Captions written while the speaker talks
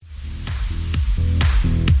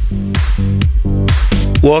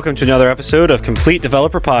Welcome to another episode of Complete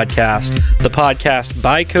Developer Podcast, the podcast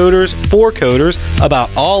by coders for coders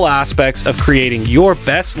about all aspects of creating your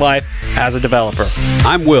best life as a developer.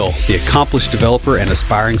 I'm Will, the accomplished developer and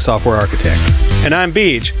aspiring software architect. And I'm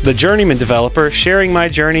Beej, the journeyman developer, sharing my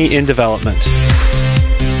journey in development.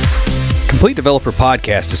 Complete Developer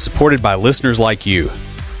Podcast is supported by listeners like you.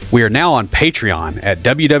 We are now on Patreon at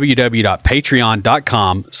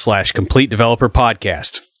www.patreon.com/Complete Developer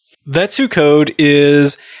Podcast. Vets Who Code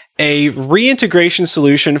is a reintegration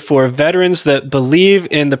solution for veterans that believe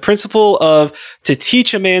in the principle of to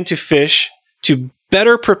teach a man to fish to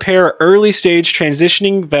better prepare early stage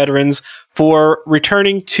transitioning veterans for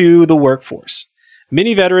returning to the workforce.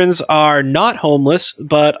 Many veterans are not homeless,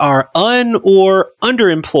 but are or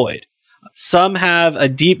underemployed. Some have a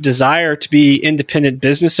deep desire to be independent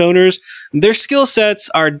business owners. Their skill sets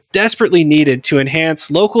are desperately needed to enhance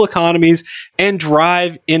local economies and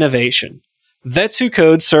drive innovation. Vets Who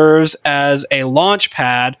Code serves as a launch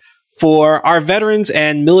pad for our veterans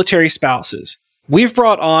and military spouses. We've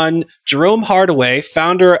brought on Jerome Hardaway,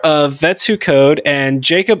 founder of Vets Who Code, and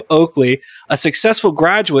Jacob Oakley, a successful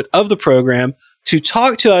graduate of the program, to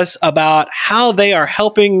talk to us about how they are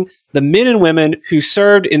helping the men and women who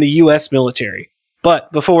served in the U.S. military.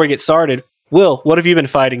 But before we get started, Will, what have you been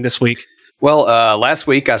fighting this week? Well, last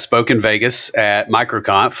week I spoke in Vegas at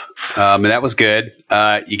MicroConf, and that was good.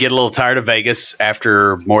 You get a little tired of Vegas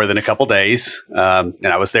after more than a couple days, and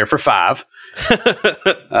I was there for 5.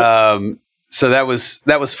 So that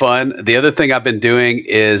was fun. The other thing I've been doing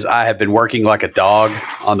is I have been working like a dog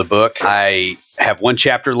on the book. I have 1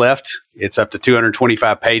 chapter left. It's up to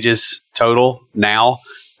 225 pages total now.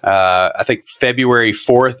 I think February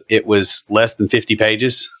 4th, it was less than 50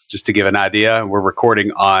 pages, just to give an idea. We're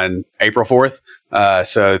recording on April 4th.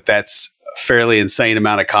 So that's a fairly insane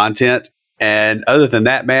amount of content. And other than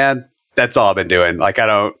that, man, that's all I've been doing. Like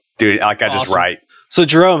I just write. So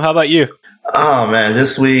Jerome, how about you? Oh man,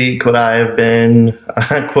 this week what I have been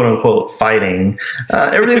quote unquote fighting,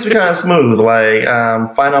 everything's been kind of smooth. Like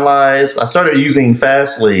finalized. I started using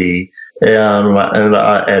Fastly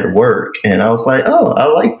at work, and I was like, oh, I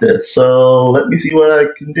like this. So let me see what I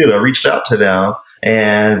can do. I reached out to them,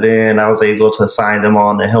 and then I was able to sign them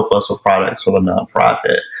on to help us with products for the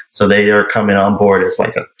nonprofit. So they are coming on board as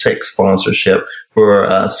like a tech sponsorship for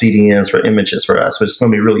CDNs for images for us, which is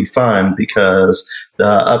going to be really fun because the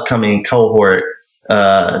upcoming cohort,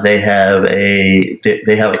 they have a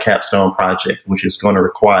capstone project, which is going to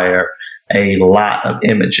require a lot of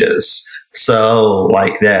images. So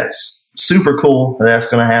like that's super cool. That's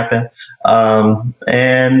going to happen.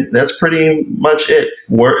 And that's pretty much it.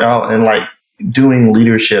 Work out and like doing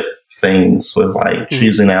leadership things with like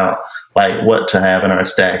choosing out like what to have in our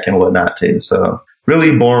stack and what not to. So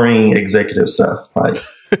really boring executive stuff. Like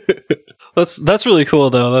that's really cool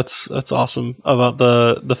though. That's awesome about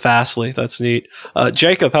the Fastly. That's neat.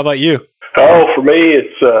 Jacob, how about you? Oh, for me,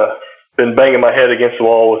 it's been banging my head against the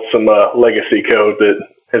wall with some legacy code that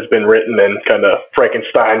has been written and kind of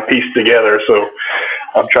Frankenstein pieced together. So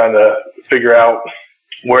I'm trying to figure out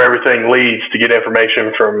where everything leads to get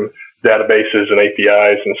information from databases and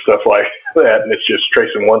APIs and stuff like that. And it's just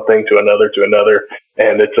tracing one thing to another.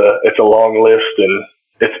 And it's a long list, and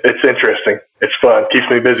it's interesting. It's fun. Keeps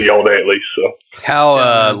me busy all day at least. So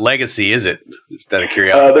how legacy is it? Just out of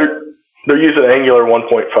curiosity. They're using Angular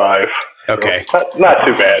 1.5. Okay. So not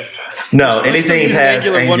too bad. No, anything past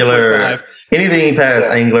Angular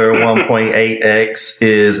 1.8x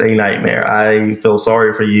is a nightmare. I feel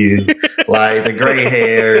sorry for you. Like the gray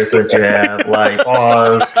hairs that you have, like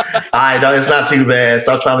pause. I know it's not too bad.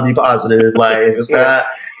 Stop trying to be positive. Like if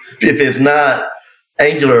it's not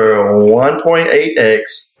Angular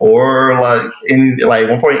 1.8x or like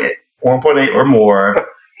 1.8 or more,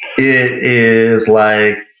 it is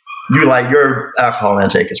like your alcohol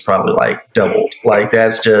intake is probably like doubled. Like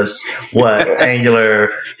that's just what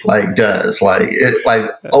Angular like does. Like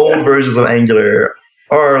old versions of Angular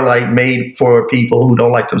are like made for people who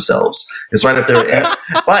don't like themselves. It's right up there with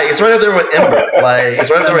it's right up there with Ember. Like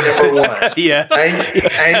it's right up there with Ember 1. Yes.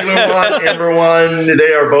 Angular 1, Ember 1,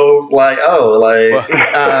 they are both like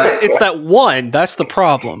it's that one. That's the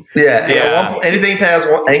problem. Yeah. So anything past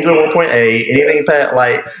Angular 1.8,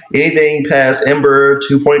 anything past Ember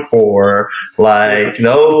 2.4, like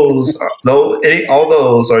all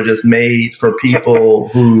those are just made for people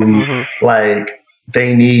who like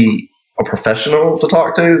they need a professional to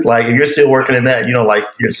talk to. Like if you're still working in that, you don't like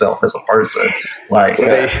yourself as a person. Like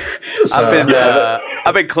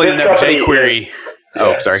I've been cleaning up jQuery.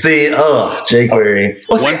 Oh, sorry. jQuery.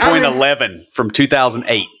 1.11 from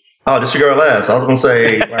 2008. Oh, disregard last. I was gonna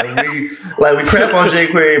say we crap on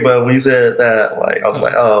jQuery, but we said that I was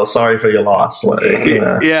like, oh, sorry for your loss.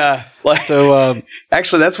 Yeah. So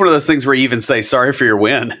actually, that's one of those things where you even say sorry for your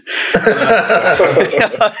win.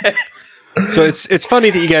 So it's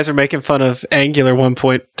funny that you guys are making fun of Angular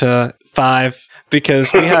 1.5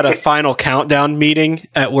 because we had a final countdown meeting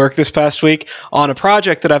at work this past week on a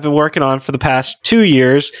project that I've been working on for the past 2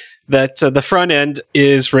 years. That the front end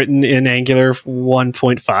is written in Angular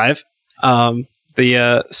 1.5.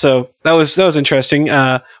 So that was interesting.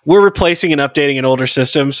 We're replacing and updating an older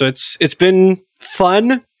system, so it's been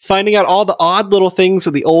fun finding out all the odd little things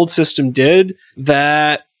that the old system did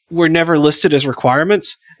that were never listed as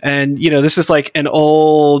requirements. And this is like an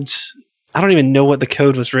old. I don't even know what the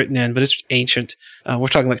code was written in, but it's ancient. We're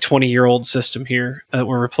talking like 20-year-old system here that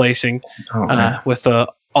we're replacing with a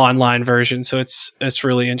online version. So it's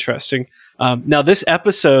really interesting. Now this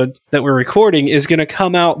episode that we're recording is going to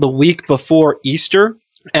come out the week before Easter.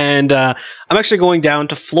 And I'm actually going down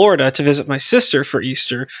to Florida to visit my sister for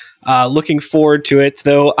Easter. Looking forward to it,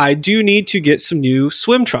 though I do need to get some new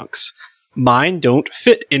swim trunks. Mine don't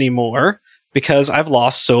fit anymore because I've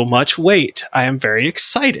lost so much weight. I am very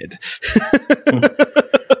excited.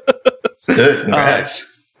 It's good.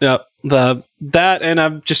 Nice. Yep. That and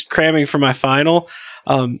I'm just cramming for my final.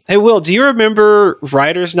 Hey, Will, do you remember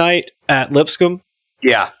Writer's Night at Lipscomb?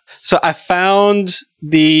 Yeah. So I found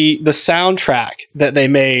the soundtrack that they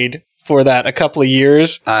made for that a couple of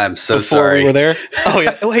years. I'm so before sorry. We were there. Oh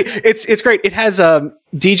yeah. Oh, hey, it's great. It has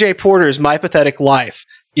DJ Porter's My Pathetic Life.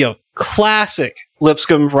 Classic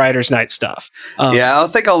Lipscomb Writer's Night stuff. I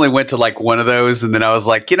think I only went to like one of those, and then I was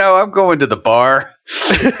like, I'm going to the bar.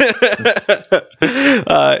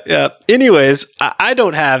 Yeah. Anyways, I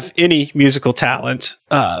don't have any musical talent,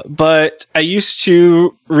 but I used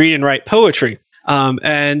to read and write poetry.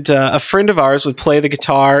 And a friend of ours would play the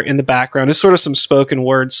guitar in the background. It's sort of some spoken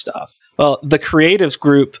word stuff. Well, the creatives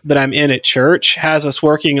group that I'm in at church has us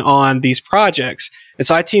working on these projects. And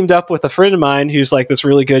so I teamed up with a friend of mine who's like this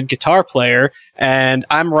really good guitar player. And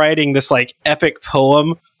I'm writing this like epic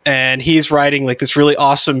poem. And he's writing like this really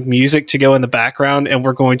awesome music to go in the background. And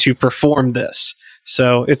we're going to perform this.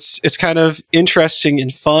 So it's kind of interesting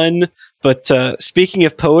and fun. But speaking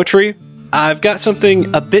of poetry, I've got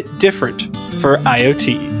something a bit different for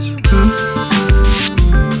IoTs.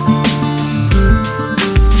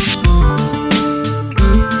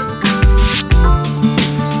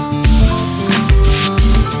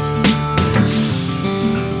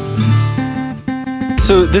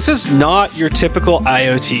 So this is not your typical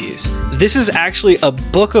IoTs. This is actually a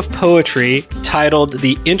book of poetry titled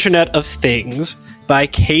The Internet of Things by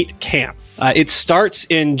Kate Camp. It starts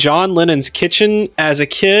in John Lennon's kitchen as a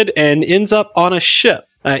kid and ends up on a ship.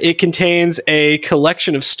 It contains a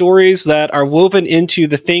collection of stories that are woven into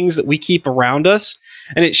the things that we keep around us.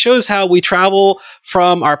 And it shows how we travel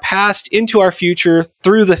from our past into our future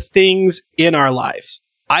through the things in our lives.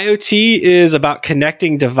 IoT is about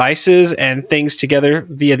connecting devices and things together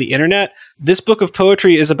via the internet. This book of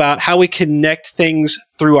poetry is about how we connect things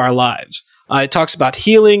through our lives. It talks about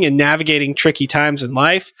healing and navigating tricky times in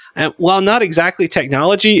life. And while not exactly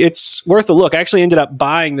technology, it's worth a look. I actually ended up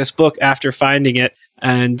buying this book after finding it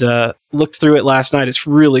and looked through it last night. It's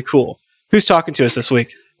really cool. Who's talking to us this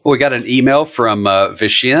week? Well, we got an email from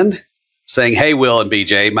Vishen saying, "Hey, Will and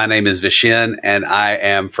BJ, my name is Vishen and I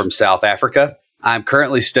am from South Africa. I'm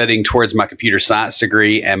currently studying towards my computer science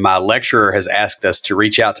degree, and my lecturer has asked us to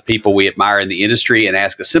reach out to people we admire in the industry and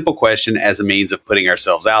ask a simple question as a means of putting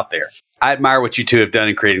ourselves out there. I admire what you two have done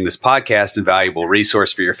in creating this podcast and valuable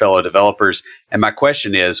resource for your fellow developers. And my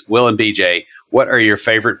question is, Will and BJ, what are your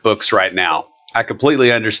favorite books right now? I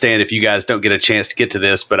completely understand if you guys don't get a chance to get to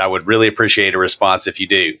this, but I would really appreciate a response if you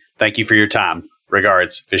do. Thank you for your time.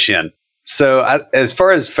 Regards, Vishen." So as far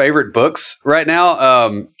as favorite books right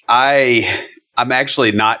now, I'm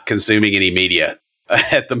actually not consuming any media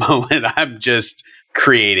at the moment. I'm just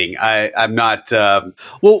creating. I'm not.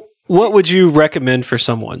 Well, what would you recommend for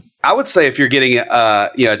someone? I would say if you're getting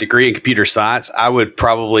a degree in computer science, I would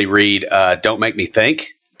probably read Don't Make Me Think.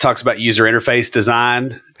 It talks about user interface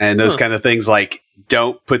design and those kind of things, like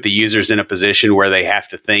don't put the users in a position where they have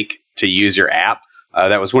to think to use your app.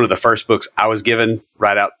 That was one of the first books I was given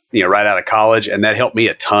right out of college, and that helped me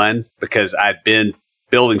a ton because I'd been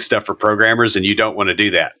building stuff for programmers, and you don't want to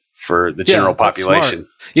do that for the general population.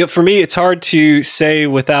 For me, it's hard to say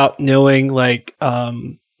without knowing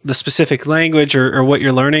the specific language or what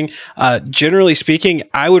you're learning. Generally speaking,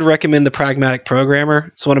 I would recommend The Pragmatic Programmer.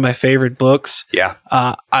 It's one of my favorite books. Yeah.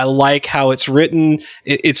 I like how it's written.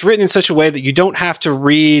 It's written in such a way that you don't have to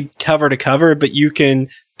read cover to cover, but you can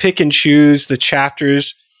pick and choose the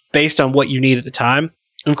chapters based on what you need at the time.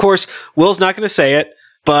 And of course, Will's not going to say it,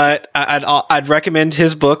 but I'd recommend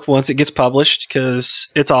his book once it gets published because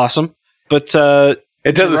it's awesome. But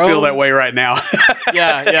it doesn't feel that way right now.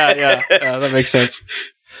 Yeah, that makes sense.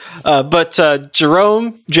 But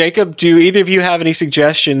Jerome, Jacob, do either of you have any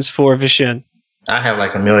suggestions for Vishen? I have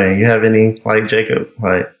like a million. You have any, like Jacob?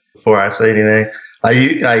 Like before I say anything,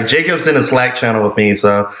 like Jacob's in a Slack channel with me,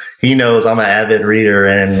 so he knows I'm an avid reader,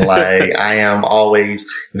 and like I am always.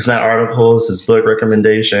 It's not articles, it's book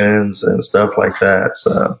recommendations and stuff like that.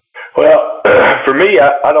 So, well, for me,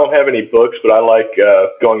 I don't have any books, but I like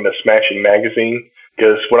going to Smashing Magazine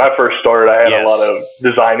because when I first started, I had a lot of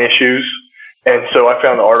design issues. And so I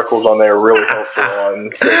found the articles on there really helpful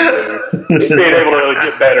on being able to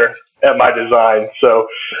get better at my design. So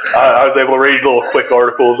I was able to read little quick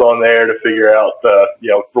articles on there to figure out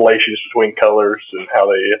relations between colors and how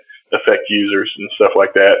they affect users and stuff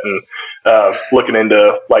like that. And looking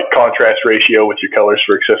into like contrast ratio with your colors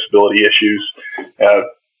for accessibility issues.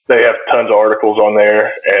 They have tons of articles on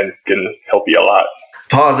there and can help you a lot.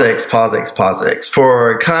 POSIX.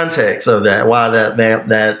 For context of that, why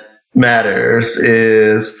that matters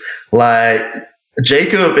is like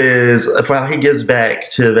Jacob is, well, he gives back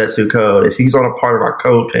to Vetsu Code is he's on a part of our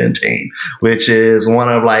CodePen team, which is one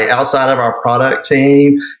of like outside of our product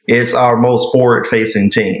team, it's our most forward facing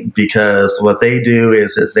team because what they do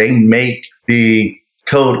is that they make the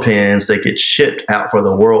code pens that get shipped out for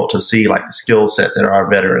the world to see like the skill set that our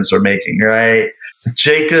veterans are making, right?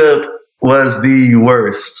 Jacob was the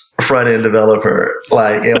worst front end developer,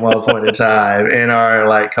 like at one point in time in our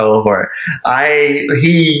like cohort.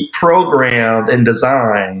 He programmed and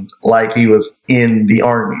designed like he was in the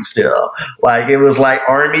army still. Like it was like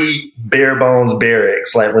army bare bones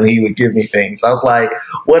barracks. Like when he would give me things, I was like,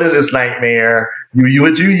 "What is this nightmare?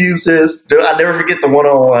 Would you use this?" I never forget the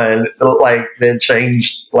 101. Like that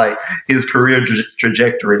changed like his career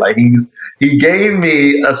trajectory. Like he gave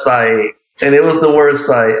me a site. And it was the worst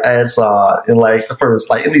site I had saw in like the first,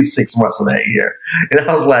 like at least 6 months of that year. And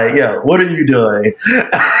I was like, "Yo, what are you doing?"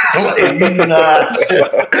 You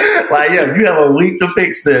have a week to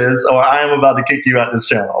fix this or I am about to kick you out this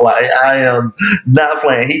channel. Like I am not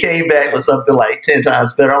playing. He came back with something like 10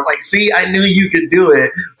 times better. I was like, "See, I knew you could do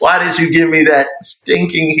it. Why did you give me that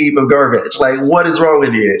stinking heap of garbage? Like, what is wrong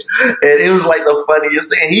with you?" And it was like the funniest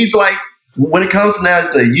thing. He's like, when it comes to now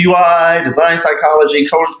to UI, design psychology,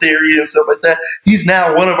 color theory, and stuff like that, he's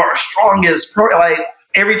now one of our strongest.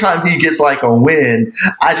 Every time he gets like a win,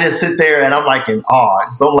 I just sit there and I'm like in awe.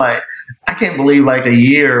 So I'm like, I can't believe like a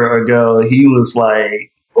year ago he was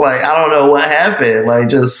like I don't know what happened. Like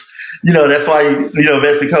just that's why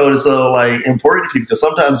Vetsu Code is so like important to people because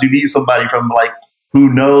sometimes you need somebody from like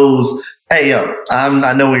who knows. Hey, yo,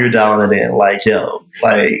 I know when you're dialing it in. Like, yo,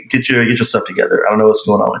 like get your stuff together. I don't know what's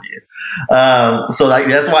going on with you. So like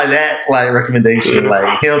that's why that like recommendation,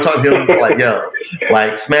 like him talking to him, like yo,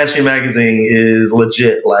 like Smashing Magazine is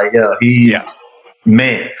legit. Like yo,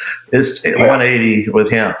 man, it's 180 with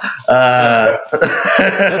him.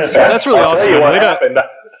 That's really awesome.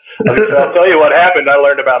 I'll tell you what happened. I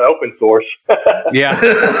learned about open source. Yeah.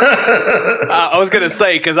 I was going to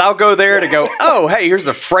say, because I'll go there to go, oh, hey, here's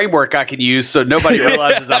a framework I can use so nobody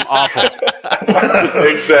realizes I'm awful.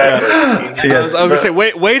 Exactly. Yes. I was going to say,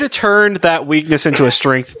 way to turn that weakness into a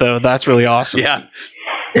strength, though. That's really awesome. Yeah.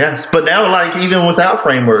 Yes, but now, like, even without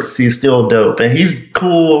frameworks, he's still dope. And he's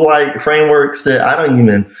cool with, like, frameworks that I don't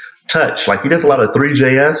even touch. Like, he does a lot of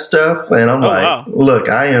 3JS stuff. And I'm look,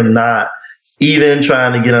 I am not even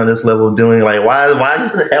trying to get on this level of doing like why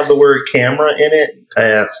does it have the word camera in it?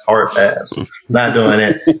 Hard pass. Not doing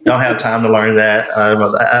it. Don't have time to learn that. I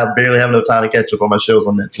barely have no time to catch up on my shows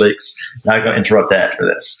on Netflix. Not going to interrupt that for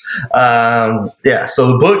this. So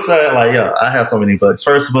the books I have so many books.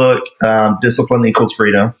 First book, Discipline Equals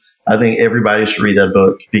Freedom. I think everybody should read that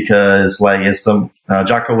book because like it's some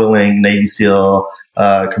Jocko Willink, Navy SEAL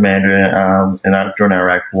commander during the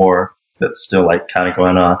Iraq War. That's still like kind of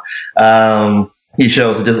going on. He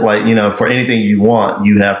shows just like, for anything you want,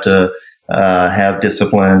 you have to have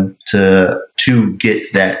discipline to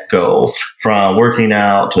get that goal. From working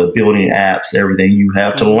out to building apps, everything you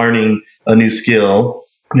have to learning a new skill.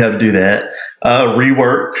 You have to do that.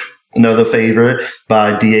 Rework, another favorite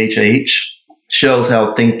by DHH. Shows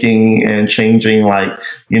how thinking and changing, like,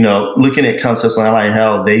 looking at concepts like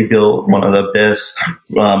how they built one of the best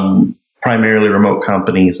primarily remote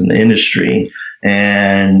companies in the industry.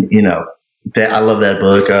 And, that I love that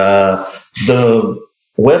book. The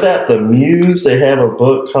web app, The Muse, they have a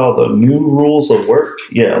book called The New Rules of Work.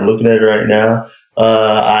 Yeah, I'm looking at it right now.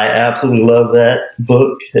 I absolutely love that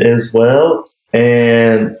book as well.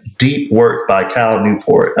 and Deep Work by Cal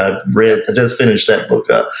Newport. I just finished that book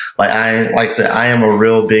up. Like I said, I am a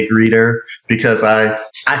real big reader because I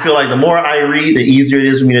feel like the more I read, the easier it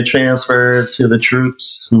is for me to transfer to the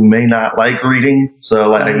troops who may not like reading. So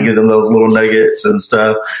like I can give them those little nuggets and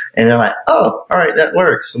stuff, and they're like, "Oh, all right, that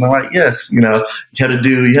works." And I'm like, "Yes, you have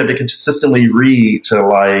to consistently read to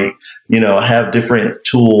like, have different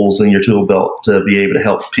tools in your tool belt to be able to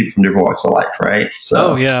help people from different walks of life, right?"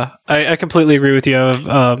 So, oh yeah, I completely agree with you.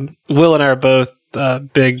 Will and I are both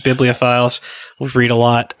big bibliophiles. We read a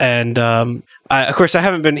lot, and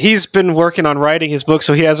he's been working on writing his book,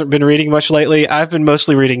 so he hasn't been reading much lately. I've been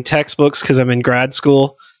mostly reading textbooks because I'm in grad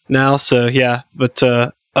school now. So yeah, but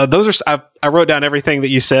those are I wrote down everything that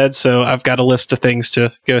you said, so I've got a list of things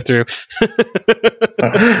to go through.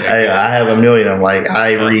 I have a million. I'm like,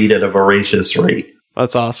 I read at a voracious rate.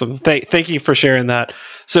 That's awesome. Thank you for sharing that.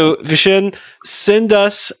 So Vishen, send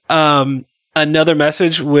us another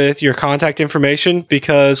message with your contact information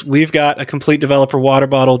because we've got a Complete Developer water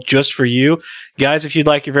bottle just for you. Guys, if you'd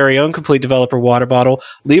like your very own Complete Developer water bottle,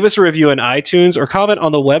 leave us a review on iTunes or comment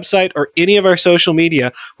on the website or any of our social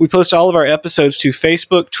media. We post all of our episodes to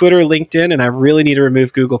Facebook, Twitter, LinkedIn, and I really need to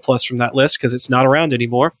remove Google Plus from that list because it's not around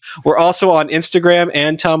anymore. We're also on Instagram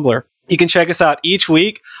and Tumblr. You can check us out each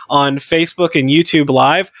week on Facebook and YouTube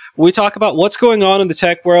Live. We talk about what's going on in the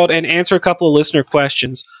tech world and answer a couple of listener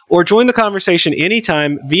questions. Or join the conversation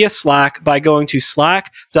anytime via Slack by going to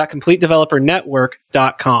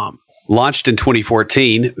slack.completedevelopernetwork.com. Launched in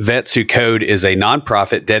 2014, Vets Who Code is a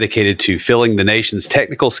nonprofit dedicated to filling the nation's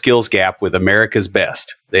technical skills gap with America's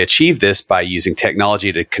best. They achieve this by using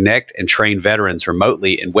technology to connect and train veterans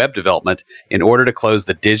remotely in web development in order to close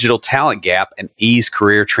the digital talent gap and ease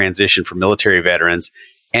career transition for military veterans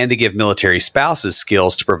and to give military spouses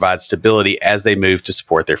skills to provide stability as they move to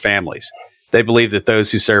support their families. They believe that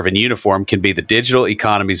those who serve in uniform can be the digital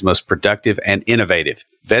economy's most productive and innovative.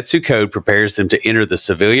 Vets Who Code prepares them to enter the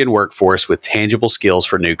civilian workforce with tangible skills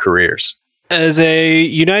for new careers. As a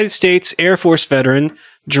United States Air Force veteran,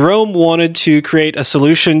 Jerome wanted to create a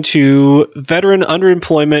solution to veteran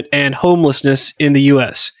underemployment and homelessness in the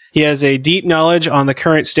U.S. He has a deep knowledge on the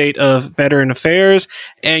current state of veteran affairs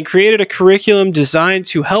and created a curriculum designed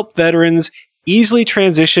to help veterans easily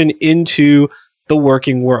transition into the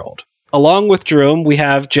working world. Along with Jerome, we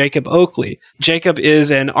have Jacob Oakley. Jacob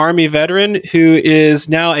is an Army veteran who is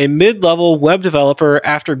now a mid-level web developer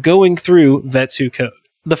after going through Vets Who Code.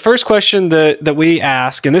 The first question that we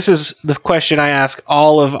ask, and this is the question I ask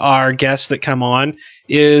all of our guests that come on,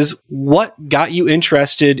 is what got you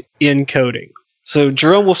interested in coding? So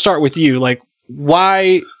Jerome, we'll start with you. Like,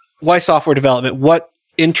 why software development? What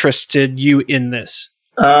interested you in this?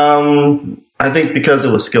 I think because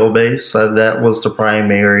it was skill-based, that was the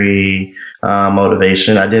primary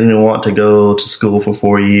motivation. I didn't want to go to school for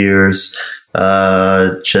 4 years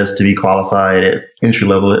just to be qualified at entry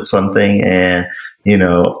level at something. And,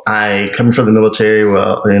 I coming from the military,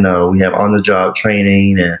 we have on-the-job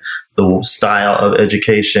training, and the style of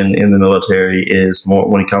education in the military is more,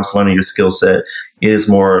 when it comes to learning your skill set, is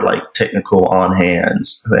more like technical on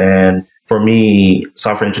hands. And for me,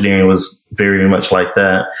 software engineering was very much like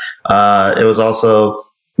that. It was also,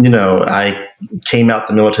 I came out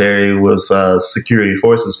the military with a security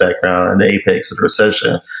forces background in the apex of the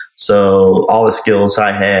recession. So all the skills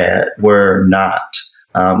I had weren't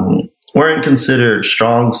considered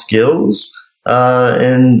strong skills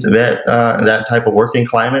in that type of working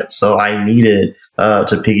climate. So I needed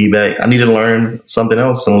to piggyback. I needed to learn something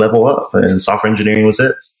else and level up, and software engineering was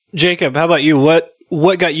it. Jacob, how about you? What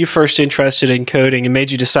got you first interested in coding and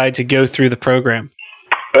made you decide to go through the program?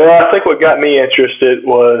 Well, I think what got me interested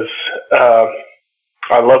was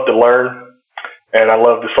I love to learn and I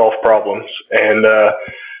love to solve problems. And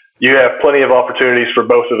you have plenty of opportunities for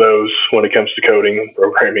both of those when it comes to coding and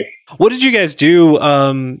programming. What did you guys do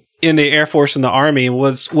in the Air Force and the Army?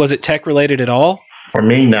 Was it tech related at all? For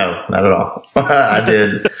me, no, not at all. I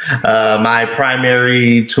did. My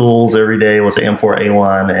primary tools every day was an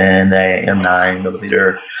M4A1 and a M9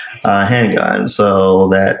 millimeter handgun. So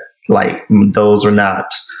that, those are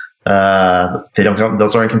not,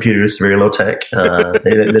 those aren't computers, very low tech.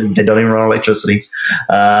 They don't even run electricity.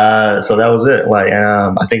 So that was it.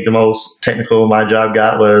 I think the most technical my job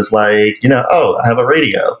got was I have a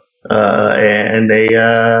radio, and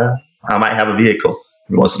I might have a vehicle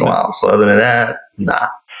once in a while. So other than that, nah.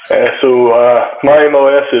 So my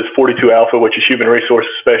MOS is 42 Alpha, which is Human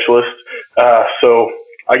Resources Specialist. So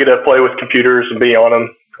I get to play with computers and be on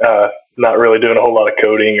them, not really doing a whole lot of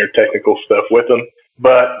coding or technical stuff with them.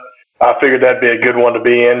 But I figured that'd be a good one to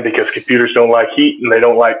be in because computers don't like heat and they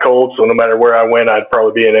don't like cold. So no matter where I went, I'd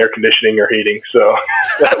probably be in air conditioning or heating. So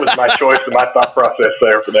that was my choice and my thought process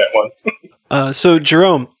there for that one. So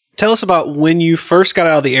Jerome, tell us about when you first got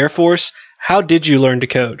out of the Air Force. How did you learn to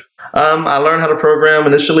code? I learned how to program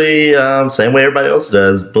initially, same way everybody else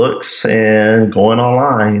does, books and going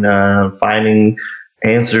online, finding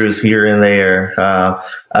answers here and there.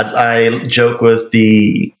 I joke with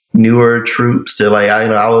the newer troops that I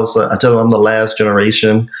tell them I'm the last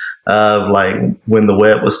generation of like when the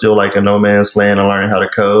web was still like a no man's land and learning how to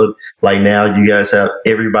code. Like now you guys have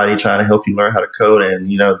everybody trying to help you learn how to code, and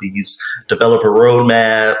these developer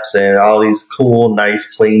roadmaps and all these cool,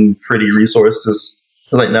 nice, clean, pretty resources.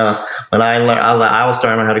 I was like, no, when I was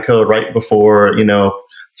starting how to code right before,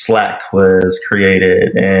 Slack was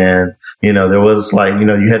created, and there was like,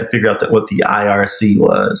 you had to figure out what the IRC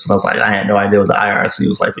was. And I was like, I had no idea what the IRC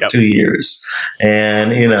was like for 2 years.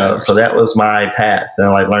 And, so that was my path. And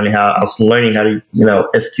I was learning how to,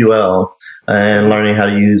 SQL and learning how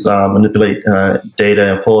to use, manipulate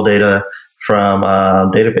data and pull data from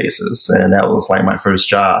databases. And that was like my first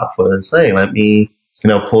job was, hey, let me,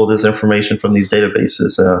 pull this information from these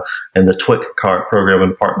databases in the TWIC CART program in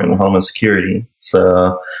Department of Homeland Security.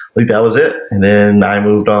 So I think that was it. And then I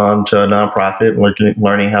moved on to a nonprofit,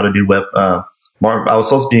 learning how to do web. I was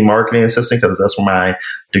supposed to be marketing assistant because that's where my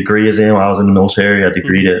degree is in. When I was in the military, I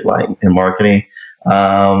degreed it like in marketing.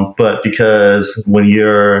 But because when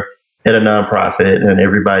you're at a nonprofit and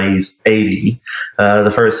everybody's 80,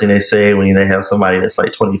 the first thing they say when they have somebody that's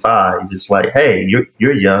like 25, it's like, hey,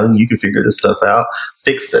 you're young, you can figure this stuff out,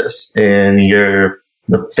 fix this. And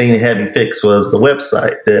the thing that had me fix was the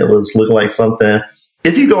website that was looking like something.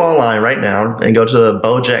 If you go online right now and go to the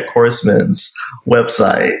BoJack Horseman's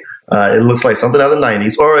website, it looks like something out of the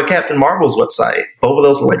 90s, or a Captain Marvel's website. Both of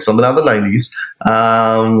those look like something out of the 90s.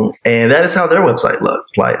 And that is how their website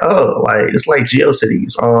looked. Like, it's like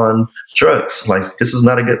GeoCities on drugs. Like, this is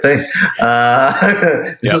not a good thing.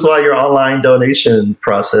 This is why your online donation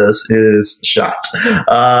process is shot.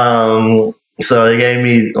 So they gave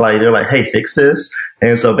me they're like, hey, fix this.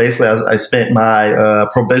 And so basically I spent my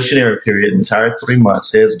probationary period, the entire 3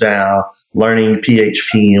 months, heads down, learning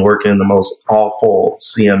PHP and working in the most awful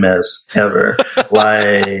CMS ever.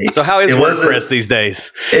 So how is WordPress these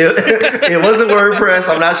days? It wasn't WordPress.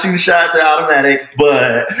 I'm not shooting shots at Automatic,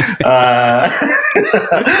 but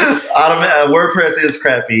WordPress is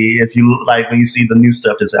crappy. If you when you see the new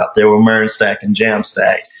stuff that's out there with MERNstack and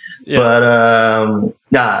Jamstack. Yeah.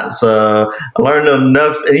 But so I learned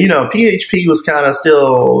enough. And, PHP was kind of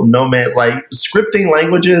still no man's scripting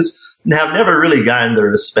languages have never really gotten the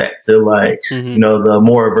respect. They're the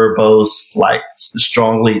more verbose,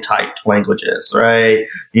 strongly typed languages, right?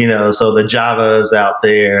 So the Javas out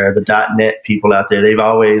there, the .NET people out there, they've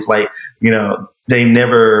always they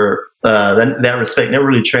never, that respect never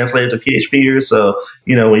really translated to PHPers. So,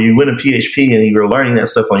 when you went in PHP and you were learning that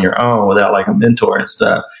stuff on your own without a mentor and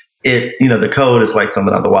stuff, the code is like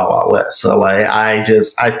something out of the Wild Wild West. So I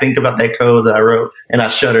think about that code that I wrote and I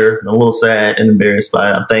shudder. I'm a little sad and embarrassed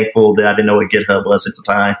by it. I'm thankful that I didn't know what GitHub was at the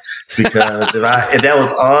time, because if that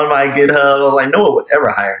was on my GitHub, I was like, no one would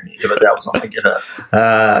ever hire me if that was on my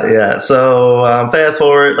GitHub. So fast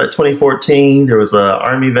forward, 2014, there was an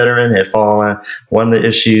Army veteran had fallen. One of the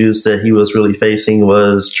issues that he was really facing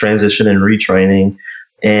was transition and retraining.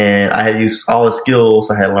 And I had used all the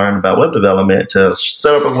skills I had learned about web development to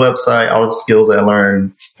set up a website, all the skills I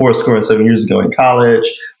learned 7 years ago in college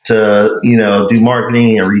to, do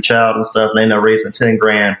marketing and reach out and stuff. And they ended up raising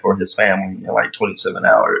 $10,000 for his family in 27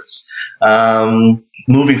 hours.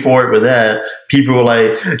 Moving forward with that, people were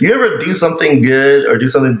like, you ever do something good or do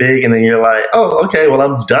something big? And then you're like, oh, okay, well,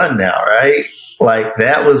 I'm done now, right?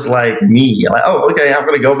 That was me. Oh, okay, I'm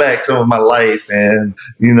going to go back to my life. And,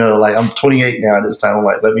 I'm 28 now at this time. I'm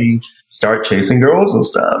like, let me start chasing girls and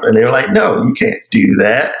stuff. And they were like, no, you can't do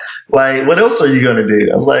that. What else are you going to do?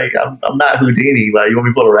 I was like, I'm not Houdini. You want me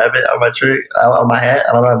to pull a rabbit out of my hat?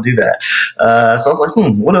 I don't know how to do that. So I was like,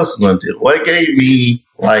 what else am I going to do? What gave me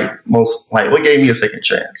what gave me a second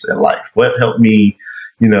chance in life? What helped me,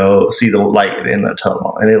 see the light at the end of the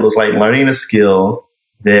tunnel? And it was learning a skill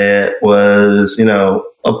that was,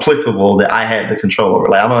 applicable, that I had the control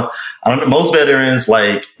over. I don't know, most veterans,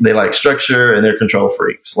 they like structure and they're control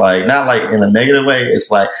freaks. Not in a negative way.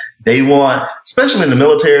 It's they want, especially in the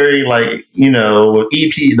military, with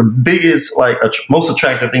EP, the biggest, most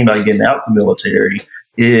attractive thing about getting out the military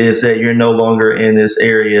is that you're no longer in this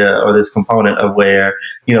area or this component of where,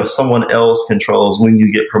 someone else controls when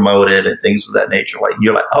you get promoted and things of that nature.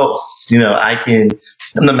 You're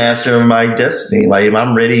I'm the master of my destiny. If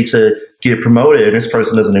I'm ready to get promoted and this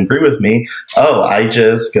person doesn't agree with me, I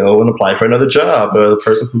just go and apply for another job, or the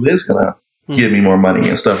person who is going to give me more money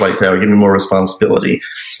and stuff like that, or give me more responsibility,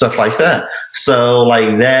 stuff like that. So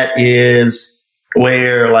like that is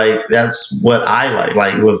where like that's what I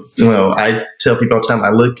like with, I tell people all the time, I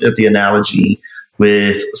look at the analogy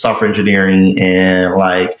with software engineering and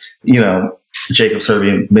like, Jacob's heard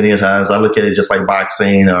me many a times. I look at it just like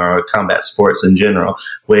boxing or combat sports in general,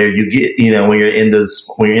 where you get, when you're in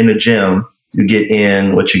the gym, you get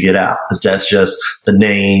in what you get out. That's just the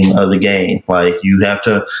name of the game. Like you have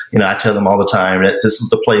to, I tell them all the time that this is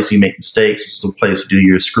the place you make mistakes. This is the place you do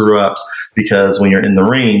your screw ups, because when you're in the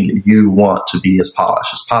ring, you want to be as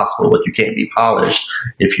polished as possible, but you can't be polished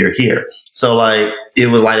if you're here. So like, it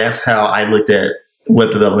was like, that's how I looked at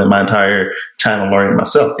web development my entire time of learning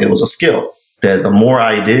myself. It was a skill that the more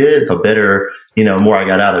I did, the better, more I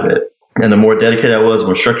got out of it. And the more dedicated I was, the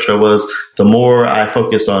more structured I was, the more I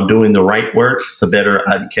focused on doing the right work, the better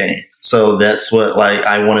I became. So that's what like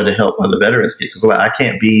I wanted to help other veterans get, because like, I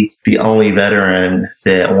can't be the only veteran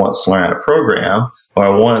that wants to learn how to program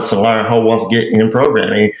or wants to learn how wants to get in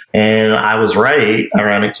programming. And I was right,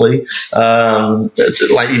 ironically,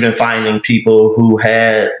 like even finding people who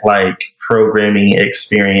had like programming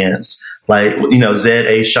experience, like, Zed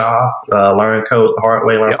A. Shaw, learn code the hard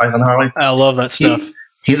way, learn Python the hard way. I love that stuff.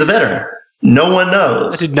 He's a veteran. No one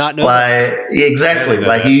knows. I did not know that. Exactly.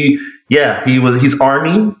 Like he's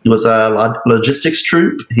Army. He was a logistics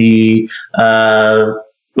troop. He served.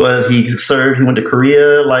 He went to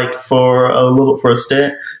Korea like for a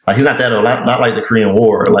stint. Like he's not that old. Not like the Korean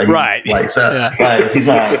War. Like right. Like so. Yeah. Like he's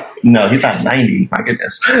not. No, he's not 90. My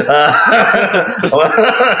goodness.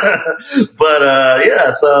 But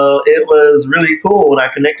yeah. So it was really cool when I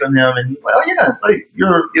connected with him, and he's like, "Oh yeah, it's like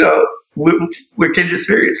you're we're kindred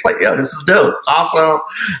spirits. Like yeah, this is dope, awesome."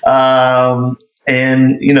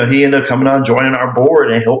 And he ended up coming on, joining our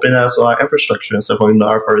board, and helping us with our infrastructure and stuff on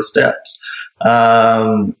our first steps.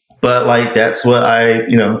 But like that's what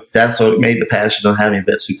that's what made the passion of having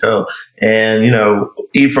Vetsu Code. And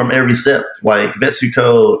even from every step, like Vetsu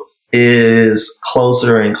Code is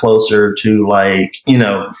closer and closer to like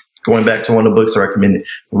going back to one of the books I recommended,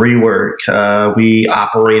 Rework. We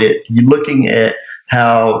operated looking at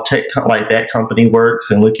how tech like that company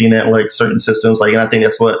works and looking at like certain systems. Like, and I think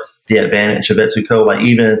that's what the advantage of Vetsu Code, like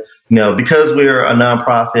even, because we're a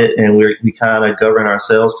nonprofit and we kind of govern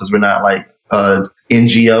ourselves, because we're not like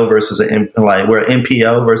NGO versus we're an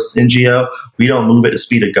NPO versus NGO. We don't move at the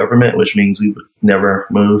speed of government, which means we would never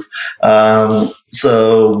move.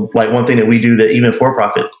 So like one thing that we do that even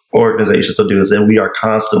for-profit organizations will do is that we are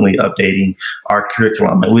constantly updating our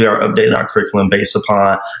curriculum, and we are updating our curriculum based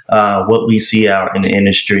upon what we see out in the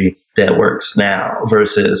industry that works now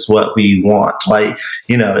versus what we want. Like,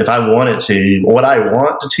 if I wanted to, what I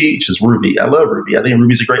want to teach is Ruby. I love Ruby. I think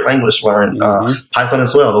Ruby's a great language to learn. Python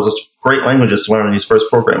as well. Those are great languages to learn in these first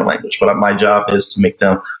programming language. But my job is to make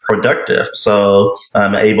them productive. So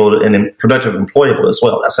I'm able to, and productive and employable as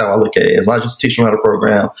well. That's how I look at it. It's not just teaching how to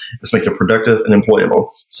program. It's make it productive and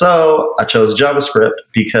employable. So I chose JavaScript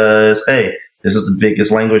because, hey, this is the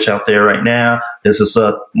biggest language out there right now. This is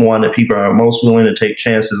one that people are most willing to take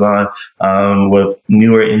chances on with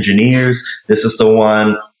newer engineers. This is the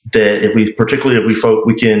one that if we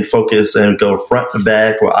can focus and go front to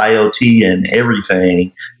back with IoT and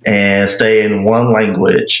everything and stay in one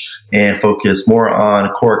language and focus more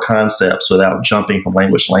on core concepts without jumping from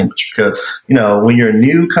language to language. Because, when you're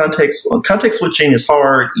new, context switching is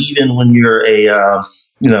hard even when you're a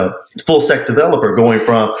full stack developer, going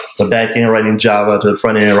from the back end writing Java to the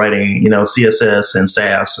front end writing, CSS and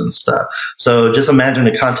Sass and stuff. So just imagine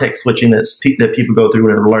the context switching that people go through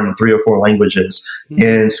when they're learning 3 or 4 languages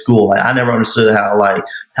in school. Like, I never understood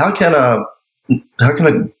how can a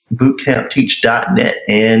boot camp teach .NET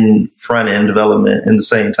and front end development in the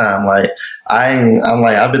same time? Like,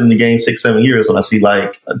 I've been in the game 6-7 years, and I see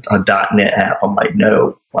like a .NET app. I'm like,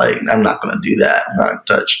 no, like I'm not going to do that. I'm not going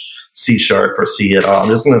to touch C# or C at all. I'm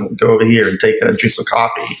just going to go over here and drink some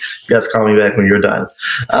coffee. You guys call me back when you're done.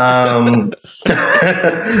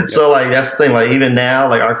 So like, that's the thing. Like even now,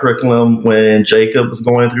 like our curriculum when Jacob was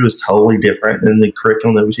going through is totally different than the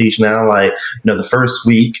curriculum that we teach now. Like, the first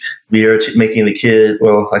week we are making the kids,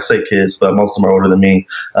 well, I say kids, but most of them are older than me,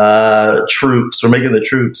 troops. We're making the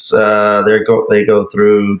troops, they go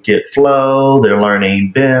through Git Flow. They're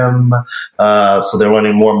learning BIM. So they're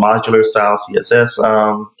learning more modular style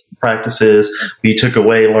CSS, practices. We took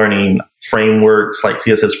away learning frameworks like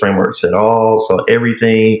CSS frameworks at all. So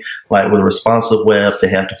everything like with responsive web, they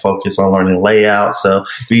have to focus on learning layout. So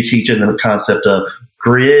we teach in the concept of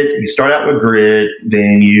Grid, you start out with Grid,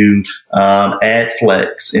 then you add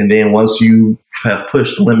Flex, and then once you have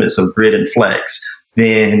pushed the limits of Grid and Flex,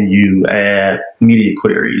 then you add media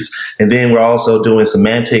queries. And then we're also doing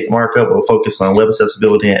semantic markup. We'll focus on web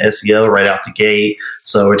accessibility and SEO right out the gate.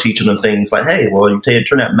 So we're teaching them things like, hey, well, you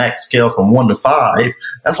turn that max scale from 1 to 5.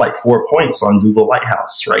 That's like 4 points on Google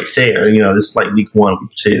Lighthouse right there. This is like week 1,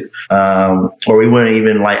 week 2. Or we weren't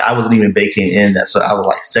even I wasn't even baking in that. So I was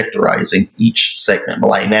sectorizing each segment.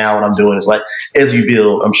 But now what I'm doing is as you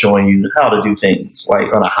build, I'm showing you how to do things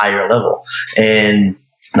on a higher level. And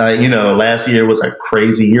last year was a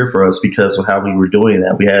crazy year for us because of how we were doing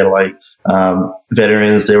that. We had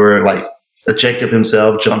veterans. They were Jacob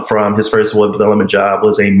himself jumped from his first web development job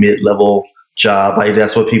was a mid-level job.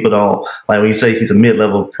 That's what people don't when you say he's a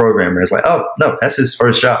mid-level programmer. It's oh no, that's his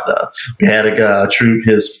first job though. We had a guy, Troop.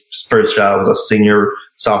 His first job was a senior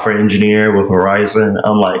software engineer with Verizon.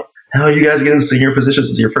 I'm how are you guys getting senior positions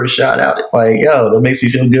as your first shot out? That makes me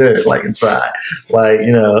feel good, inside.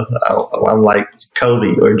 I'm like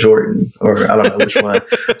Kobe or Jordan, or I don't know which one.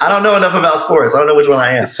 I don't know enough about sports. I don't know which one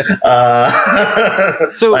I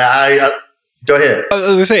am. So go ahead. I was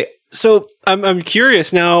going to say, so I'm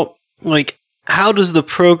curious now, how does the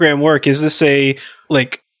program work? Is this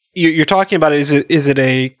you're talking about it, is it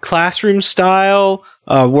a classroom style,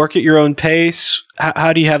 work at your own pace?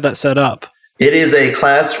 How do you have that set up? It is a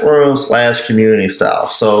classroom/community style.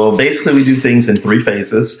 So basically we do things in 3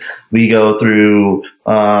 phases. We go through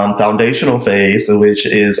foundational phase, which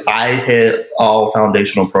is I head all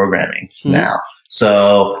foundational programming now.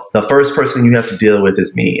 So the first person you have to deal with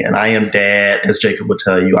is me, and I am Dad, as Jacob would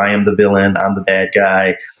tell you. I am the villain. I'm the bad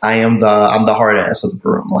guy. I'm the hard ass of the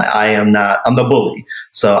room. I'm the bully.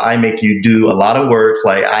 So I make you do a lot of work.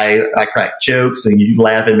 I crack jokes and you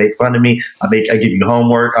laugh and make fun of me. I give you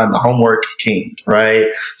homework. I'm the homework king, right?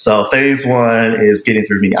 So phase 1 is getting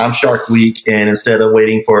through me. I'm Shark Week, and instead of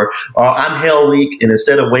waiting I'm Hell Week, and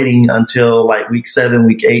instead of waiting until week 7,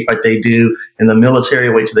 week 8, like they do in the military,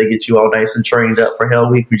 wait till they get you all nice and trained up for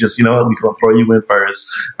Hell Week. We just, we're going to throw you in first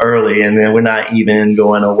early, and then we're not even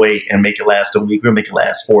going to wait and make it last a week. We're going to make it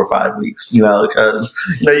last 4 or 5 weeks, because,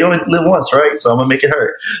 you only live once, right? So I'm going to make it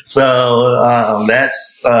hurt. So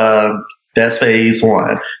that's phase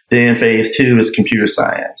 1. Then phase 2 is computer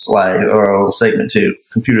science, or segment 2,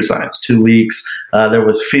 computer science, 2 weeks. There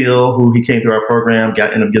was Phil, who he came through our program,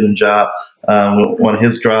 ended up getting a job. One of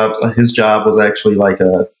his job was actually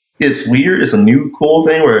it's weird. It's a new cool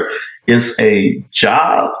thing where it's a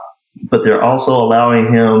job, but they're also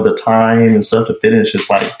allowing him the time and stuff to finish his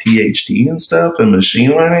PhD and stuff in machine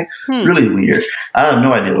learning. Really weird. I have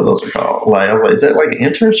no idea what those are called. I was is that an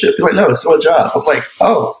internship? They're no, it's still a job. I was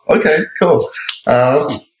oh, okay, cool.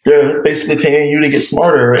 They're basically paying you to get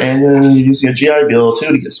smarter, and then you're using a GI Bill too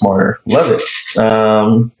to get smarter. Love it.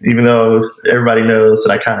 Even though everybody knows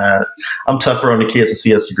that I'm tougher on the kids with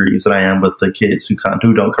CS degrees than I am with the kids who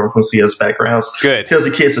don't come from CS backgrounds. Good. Because the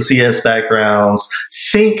kids with CS backgrounds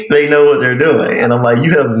think they know what they're doing, and I'm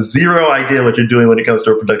you have zero idea what you're doing when it comes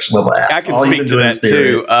to a production level app. I can speak to that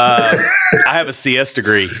too. I have a CS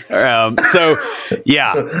degree, so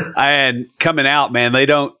yeah. And coming out, man, they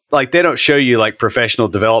don't show you professional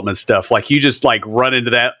development stuff. You just run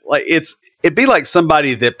into that. It'd be like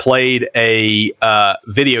somebody that played a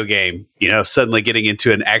video game, suddenly getting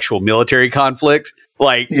into an actual military conflict.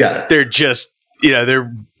 They're just,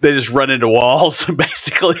 they just run into walls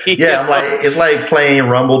basically. Yeah, it's like playing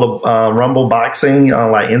Rumble boxing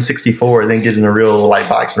on N64 and then getting a real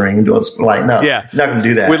boxing ring and doing no, you're not gonna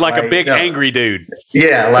do that with a big angry dude.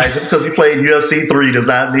 Yeah, just because you played UFC 3 does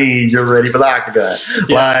not mean you're ready for the octagon.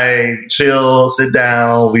 Yeah. Chill, sit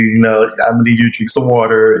down. I'm gonna need you to drink some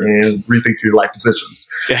water and rethink your life decisions.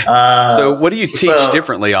 Yeah. So what do you teach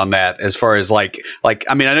differently on that? As far as I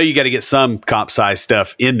know you got to get some comp sci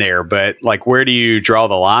stuff in there, but where do you draw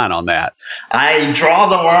the line on that? I draw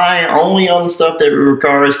the line only on the stuff that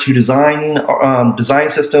regards to design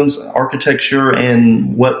systems, architecture,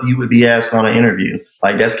 and what you would be asked on an interview.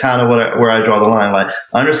 That's kind of where I draw the line.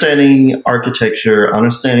 Understanding architecture,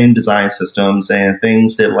 understanding design systems, and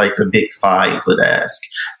things that the Big 5 would ask.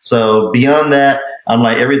 So beyond that, I'm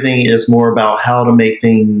everything is more about how to make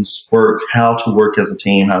things work, how to work as a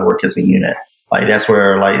team, how to work as a unit. That's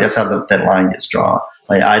where that's how that line gets drawn.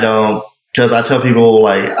 Because I tell people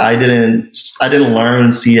I didn't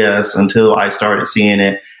learn CS until I started seeing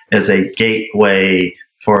it as a gateway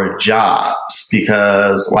for jobs,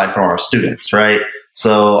 because for our students, right?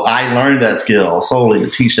 So I learned that skill solely to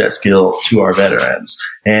teach that skill to our veterans.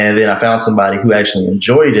 And then I found somebody who actually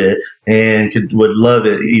enjoyed it and would love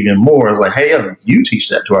it even more. I was like, hey, you teach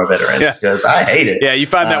that to our veterans because I hate it. Yeah, you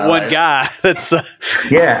find that one guy that's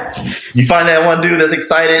you find that one dude that's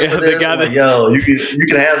excited for this. The guy that, you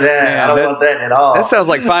can have that. I don't want that at all. That sounds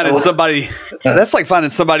like finding somebody. That's like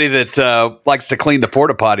finding somebody that likes to clean the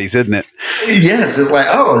porta potties, isn't it? Yes, it's like,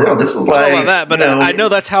 this is like. I don't know about that, but I know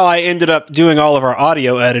that's how I ended up doing all of our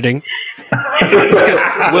audio editing. It's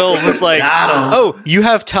because Will was like, "Oh, you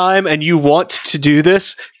have time and you want to do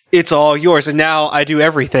this. It's all yours." And now I do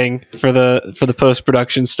everything for the post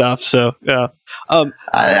production stuff. So, yeah.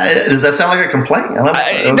 Does that sound like a complaint?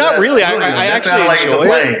 Not really. I actually enjoy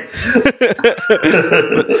it.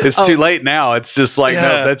 It's too late now. It's just like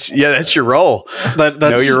that's your role.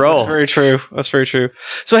 That's your role. That's very true. That's very true.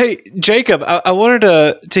 So, hey, Jacob, I wanted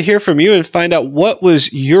to hear from you and find out what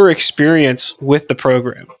was your experience with the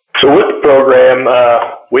program. So with the program,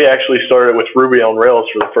 we actually started with Ruby on Rails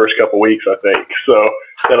for the first couple of weeks, I think. So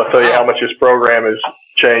that'll tell you how much this program has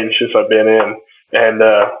changed since I've been in. And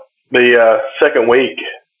the second week,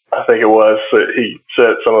 I think it was, he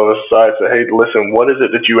set some of us aside and said, hey, listen, what is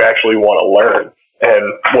it that you actually want to learn?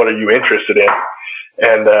 And what are you interested in?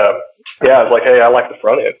 And I was like, hey, I like the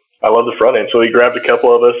front end. I love the front end. So he grabbed a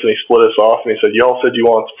couple of us and he split us off and he said, y'all said you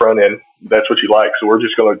want the front end. That's what you like. So we're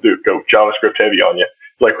just going to go JavaScript heavy on you.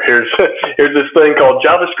 Like, here's this thing called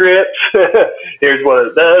JavaScript. Here's what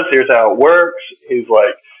it does. Here's how it works. He's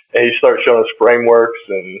like, and he starts showing us frameworks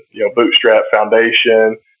and, Bootstrap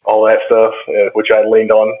Foundation, all that stuff, which I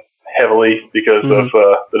leaned on heavily because of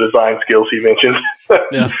the design skills he mentioned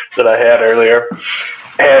that I had earlier.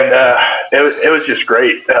 And it was just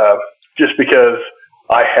great, just because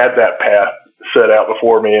I had that path set out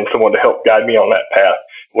before me and someone to help guide me on that path.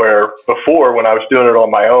 Where before, when I was doing it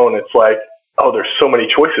on my own, it's like, there's so many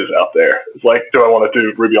choices out there. It's like, do I want to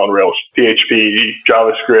do Ruby on Rails, PHP,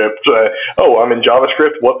 JavaScript? I'm in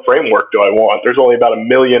JavaScript. What framework do I want? There's only about 1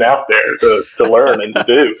 million out there to learn and to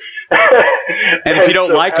do. And if you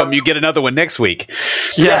don't like them, you get another one next week.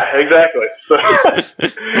 Yeah, exactly. So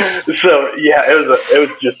it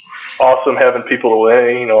was just awesome having people to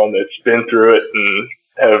lean on that's been through it and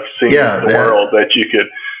have seen the world that you could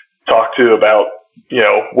talk to about.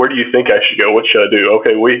 Where do you think I should go? What should I do?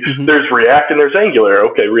 Okay, there's React and there's Angular.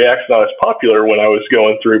 Okay, React's not as popular when I was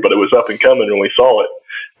going through, but it was up and coming when we saw it.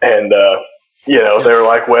 And, they were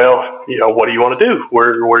like, well, what do you want to do?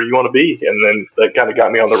 Where do you want to be? And then that kind of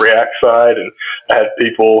got me on the React side, and I had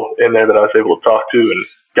people in there that I was able to talk to and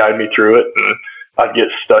guide me through it. And I'd get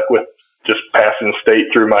stuck with just passing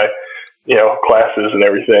state through my, classes and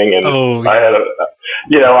everything. And I had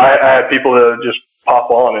I had people to just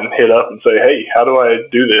pop on and hit up and say, hey, how do I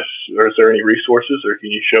do this? Or is there any resources, or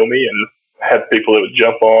can you show me? And I had people that would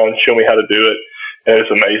jump on, show me how to do it. And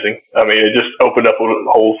it's amazing. I mean, it just opened up a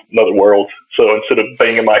whole another world. So instead of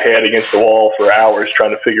banging my head against the wall for hours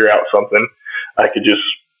trying to figure out something, I could just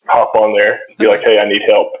hop on there, be like, hey, I need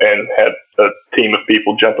help, and had a team of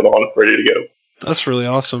people jumping on, ready to go. That's really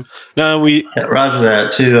awesome. Now Roger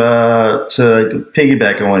that. To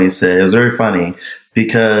piggyback on what he said, it was very funny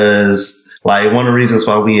because one of the reasons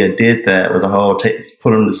why we did that with the whole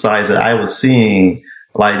put on the sides that I was seeing,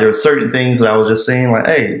 there were certain things that I was just saying,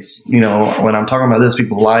 hey, it's, when I'm talking about this,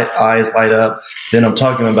 people's eyes light up. Then I'm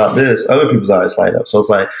talking about this, other people's eyes light up. So it's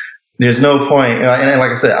like, there's no point. And like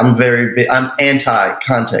I said, I'm very big. I'm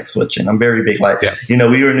anti-context switching. I'm very big.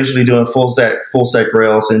 We were initially doing full stack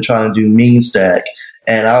Rails and trying to do mean stack.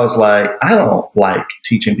 And I was like, I don't like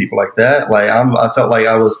teaching people like that. I felt like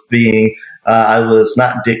I was being, I was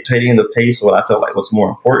not dictating the pace of what I felt like was more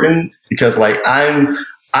important, because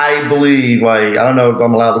I believe, I don't know if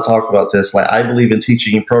I'm allowed to talk about this. I believe in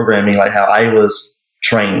teaching and programming, how I was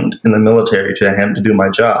trained in the military to do my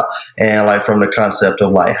job, and from the concept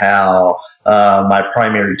of how my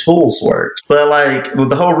primary tools worked. But with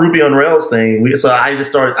the whole Ruby on Rails thing,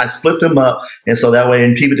 I split them up, and so that way,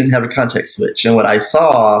 and people didn't have a context switch. And what I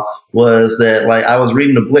saw was that I was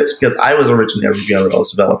reading the Blitz, because I was originally a Ruby on Rails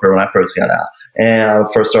developer when I first got out, and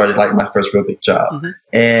I first started my first real big job. Mm-hmm.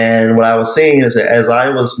 And what I was seeing is that as I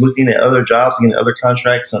was looking at other jobs and other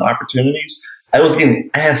contracts and opportunities, I was getting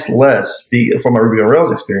asked less for my Ruby on Rails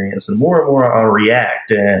experience and more on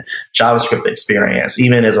React and JavaScript experience,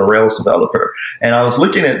 even as a Rails developer. And I was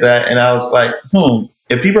looking at that and I was like,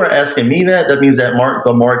 if people are asking me that means that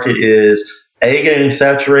the market is A, getting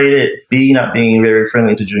saturated, B, not being very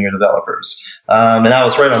friendly to junior developers. And I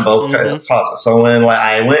was right on both causes. So when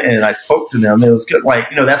I went and I spoke to them, it was good.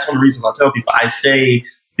 That's one of the reasons I tell people I stay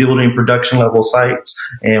building production level sites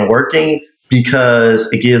and working,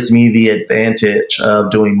 because it gives me the advantage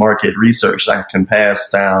of doing market research that I can pass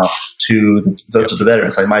down to the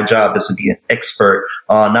veterans. Like my job is to be an expert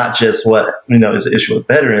on not just what, is the issue with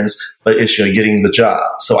veterans, but issue of getting the job.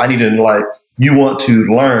 So I need to you want to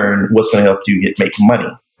learn what's going to help you make money,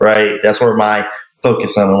 right? That's where my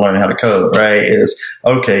focus on learning how to code, right? Is,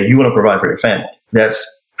 okay, you want to provide for your family.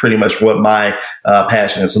 That's pretty much what my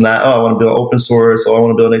passion is. It's not, I want to build open source, or I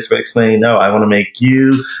want to build Explain. No, I want to make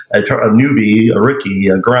you a newbie, a rookie,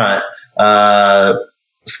 a grunt,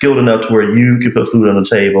 skilled enough to where you can put food on the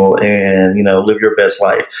table and, live your best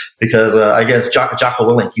life. Because I guess Jocko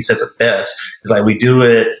Willink, he says it best. It's like we do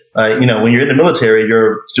it, when you're in the military,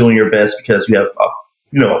 you're doing your best because you have a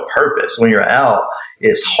purpose. When you're out,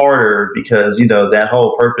 it's harder because, that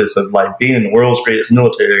whole purpose of being in the world's greatest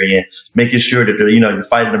military and making sure that, you're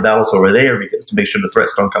fighting the battles over there because to make sure the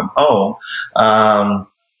threats don't come home,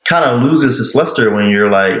 kind of loses its luster when you're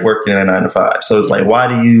working in a 9 to 5. So it's why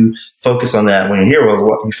do you focus on that when you're here?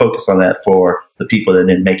 Well, you focus on that for the people that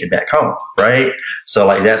didn't make it back home, right? So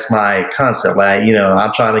that's my concept.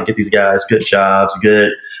 I'm trying to get these guys good jobs,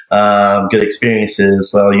 good experiences,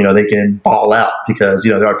 so they can ball out because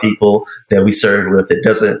there are people that we serve with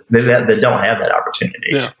that don't have that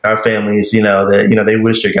opportunity. Yeah. Our families, that they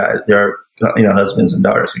wish their husbands and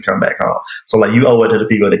daughters could come back home. So you owe it to the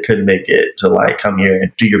people that couldn't make it to come here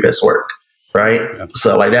and do your best work. Right. Yeah.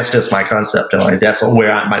 So that's just my concept. And that's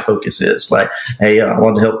where my focus is. Hey, I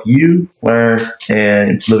want to help you learn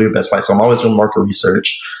and live your best life. So I'm always doing market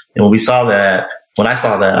research. And when I saw that,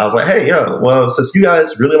 I was like, hey, since you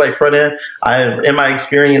guys really like front end, in my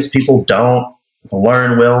experience, people don't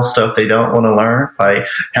learn well stuff they don't want to learn.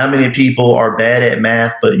 How many people are bad at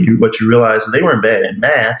math, but what you realize is they weren't bad at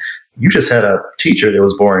math. You just had a teacher that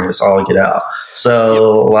was boring as all get out.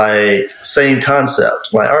 So same concept.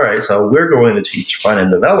 All right, so we're going to teach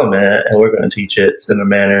front-end development and we're going to teach it in a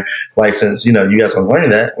manner since, you guys are learning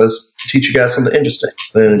that, let's teach you guys something interesting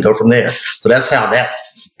and go from there. So that's how that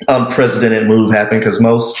unprecedented move happened, because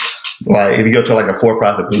most, if you go to a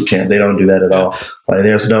for-profit boot camp, they don't do that at all.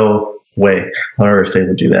 There's no way on earth they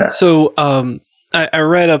would do that. So I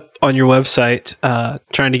read up on your website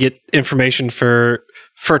trying to get information for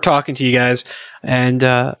talking to you guys, and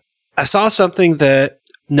I saw something that,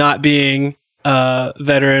 not being a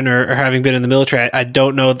veteran or having been in the military, I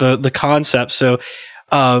don't know the concept. So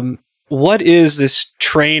what is this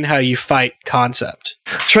train how you fight concept?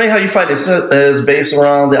 Train how you fight is based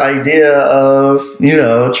around the idea of,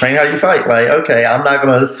 train how you fight. Okay, I'm not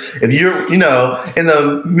going to, if you're, in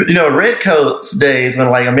the Redcoats days when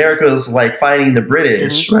America was fighting the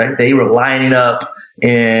British, mm-hmm. right? They were lining up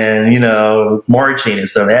and, marching and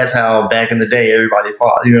stuff. That's how back in the day everybody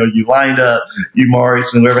fought. You lined up, you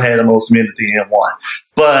marched, and whoever had the most men at the end won.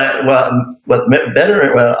 But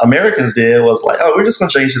what Americans did was we're just going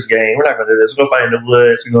to change this game. We're not going to do this. We're going to fight in the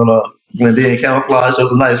woods. We're going to blend in camouflage.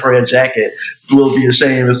 Just a nice red jacket. We'll be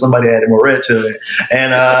ashamed if somebody added more red to it.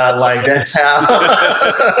 And that's how.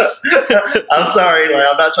 I'm sorry.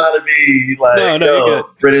 I'm not trying to be no,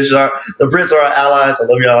 British the Brits are our allies. I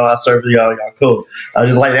love y'all. I serve y'all. Y'all cool.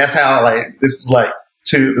 Just that's how this is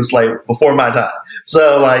it's before my time.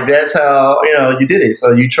 So that's how you did it.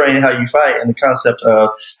 So you train how you fight, and the concept of,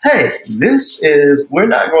 hey, we're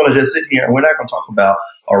not going to just sit here and we're not going to talk about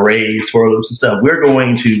arrays, for loops and stuff. We're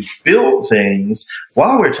going to build things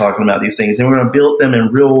while we're talking about these things, and we're going to build them in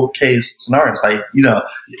real case scenarios.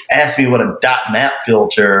 Ask me what a .map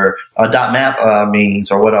filter, a .map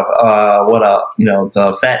means, or what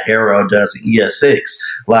the fat arrow does in ES6.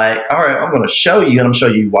 All right, I'm going to show you, and I'm going to show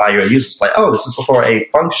you why you're using this. This is for a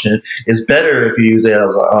function. It's better if you use it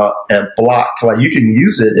as a block. You can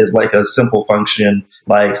use it as a simple function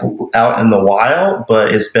out in the wild,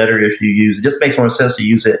 but it's better if you use it. It just makes more sense to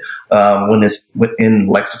use it when it's within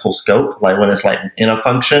lexical scope, when it's in a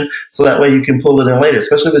function, so that way you can pull it in later,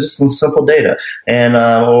 especially with just some simple data, and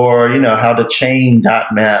or how to chain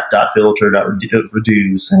 .map, .filter,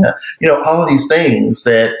 .reduce, all of these things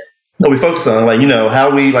that we focus on, how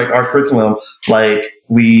we our curriculum,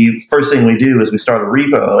 first thing we do is we start a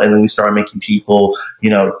repo, and then we start making people,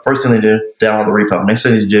 first thing they do, download the repo. Next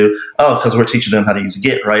thing you do, because we're teaching them how to use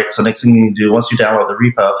Git, right? So next thing you need to do, once you download the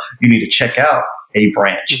repo, you need to check out a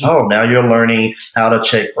branch. Mm-hmm. Now you're learning how to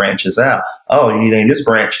check branches out. You need to name this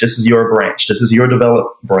branch. This is your branch. This is your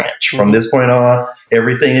developed branch. Mm-hmm. From this point on,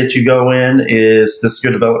 everything that you go in this is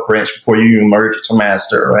your developed branch before you merge it to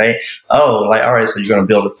master, right? All right, so you're going to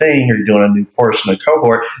build a thing, or you're doing a new portion of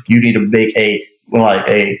cohort. You need to make a like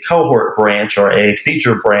a cohort branch or a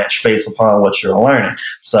feature branch based upon what you're learning.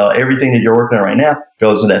 So everything that you're working on right now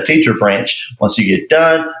goes in that feature branch. Once you get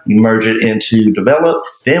done, you merge it into develop.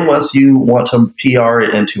 Then once you want to PR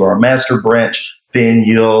it into our master branch, then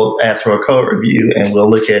you'll ask for a code review and we'll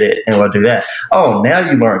look at it and we'll do that. Oh, now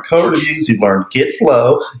you learn code reviews, you learn Git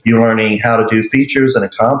flow, you're learning how to do features in a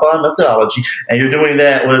Kanban methodology, and you're doing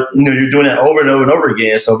that with, you're doing that over and over and over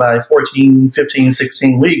again. So by 14, 15,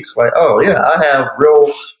 16 weeks, like, oh yeah, I have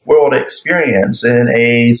real world experience in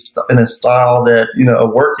a style that,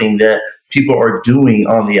 of working that people are doing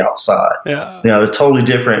on the outside. Yeah. It's totally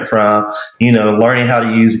different from, learning how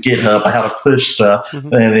to use GitHub, how to push stuff,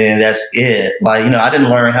 and then that's it. Like, I didn't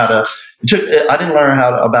learn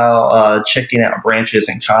about checking out branches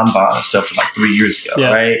and Kanban and stuff like 3 years ago,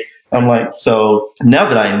 right? I'm like, so now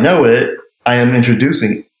that I know it, I am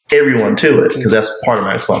introducing everyone to it because that's part of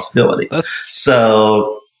my responsibility.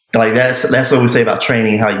 Like that's what we say about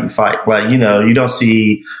training how you fight. Like, you don't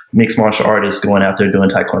see mixed martial artists going out there doing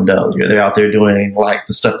Taekwondo. They're out there doing like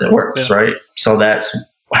the stuff that works, right? So that's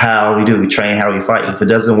how we do. We train how we fight. If it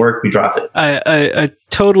doesn't work, we drop it. I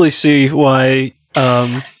totally see why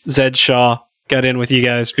Zed Shaw got in with you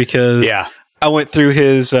guys, because I went through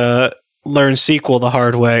his Learn SQL the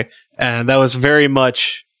hard way, and that was very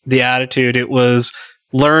much the attitude. It was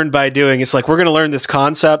learn by doing. It's like, we're going to learn this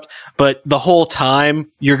concept, but the whole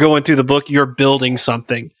time you're going through the book, you're building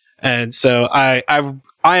something. And so I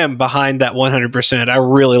am behind that 100%. I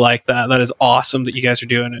really like that. That is awesome that you guys are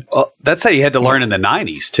doing it. Well, that's how you had to learn in the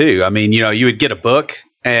 90s too. I mean, you would get a book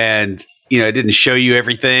and, it didn't show you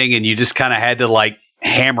everything, and you just kind of had to like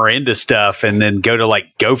hammer into stuff and then go to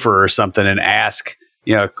like Gopher or something and ask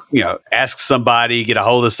somebody, get a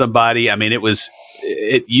hold of somebody. I mean,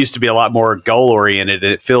 it used to be a lot more goal oriented.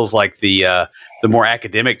 It feels like the more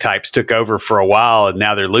academic types took over for a while, and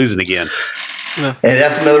now they're losing again. Yeah. And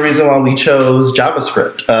that's another reason why we chose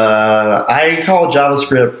JavaScript. I call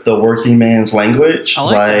JavaScript the working man's language.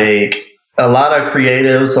 Like a lot of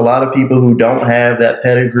creatives, a lot of people who don't have that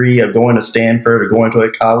pedigree of going to Stanford or going to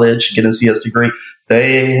a college, getting a CS degree,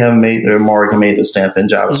 they have made their mark and made their stamp in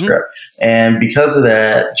JavaScript. And because of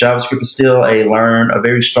that, JavaScript is still a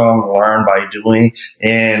very strong learn by doing.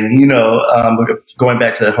 And, going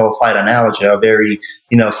back to that whole fight analogy, a very,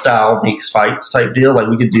 style makes fights type deal. Like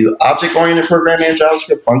we could do object-oriented programming in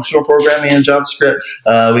JavaScript, functional programming in JavaScript.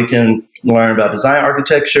 We can learn about design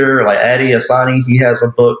architecture. Like Adi Asani, he has a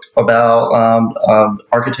book about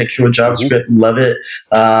architecture with JavaScript. Love it.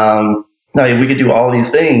 We could do all these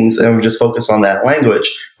things and we just focus on that language,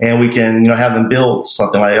 and we can, have them build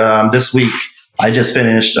something. Like this week, I just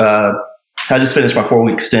finished my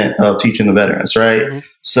 4-week stint of teaching the veterans, right? Mm-hmm.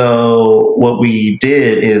 So what we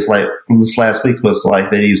did is like this last week was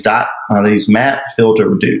like they use map, filter,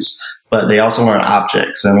 reduce, but they also learn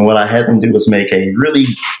objects. And what I had them do was make a really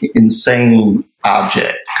insane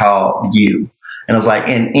object called you. And I was like,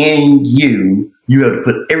 and in you have to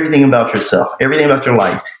put everything about yourself, everything about your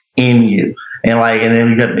life in you. And then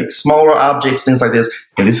you got to make smaller objects, things like this.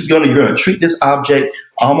 And you're going to treat this object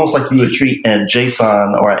almost like you would treat a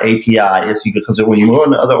JSON or an API. Because when you go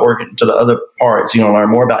into the other parts, you're going to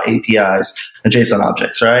learn more about APIs and JSON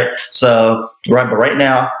objects, right? So, but right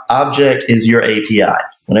now, object is your API.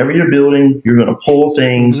 Whenever you're building, you're going to pull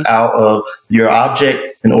things out of your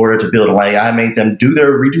object in order to build it. Like I made them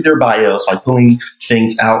redo their bios by pulling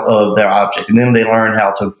things out of their object. And then they learn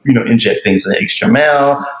how to, inject things in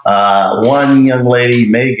HTML. One young lady,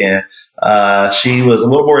 Megan, she was a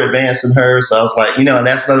little more advanced than her. So I was like, and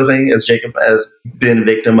that's another thing, as Jacob has been a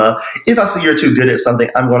victim of. If I see you're too good at something,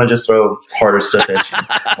 I'm going to just throw harder stuff at you.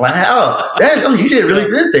 Like, you did really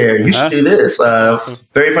good there. You should do this. Awesome.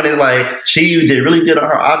 Very funny. Like she did really good on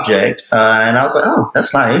her object. And I was like, oh,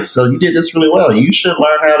 that's nice. So you did this really well. You should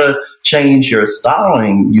learn how to change your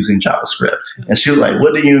styling using JavaScript. And she was like,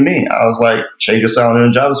 what do you mean? I was like, change your styling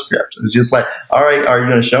in JavaScript. It's just like, all right, are you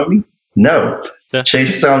going to show me? No. Yeah. Change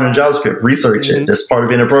your style in JavaScript, research it. That's part of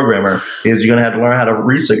being a programmer, is you're going to have to learn how to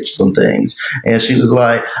research some things. And she was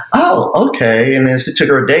like, oh, okay. And then she took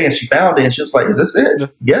her a day and she found it and she was like, is this it? Yeah.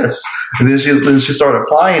 Yes. And then she started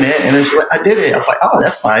applying it and then she was like, I did it. I was like, oh,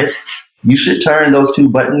 that's nice. You should turn those two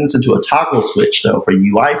buttons into a toggle switch, though, for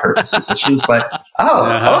UI purposes. And she was like,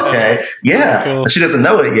 oh, okay. Yeah. Cool. She doesn't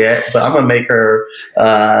know it yet, but I'm going to make her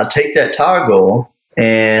take that toggle.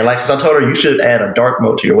 And cause I told her you should add a dark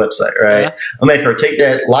mode to your website, right? Yeah. I'll make her take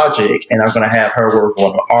that logic and I'm going to have her work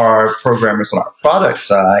on our programmers on our product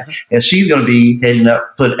side. And she's going to be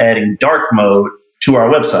adding dark mode to our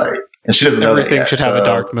website. And she doesn't know that yet. Everything should have a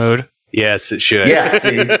dark mode. Yes, it should. Yeah,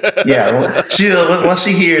 see, yeah. Once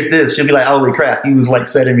she hears this, she'll be like, "Holy crap, he was like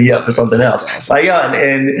setting me up for something else." Like, yeah,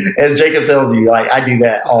 and as Jacob tells you, like I do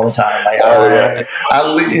that all the time. Like,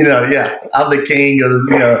 I'm the king of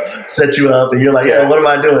set you up, and you're like, "Yeah, what am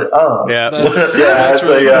I doing?" Oh, yeah, that's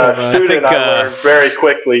really cool, student, I learned very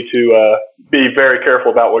quickly to be very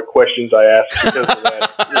careful about what questions I ask because of that.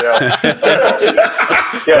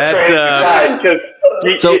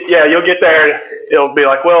 Because you'll get there. And it'll be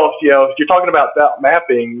like, well, if you're talking about dot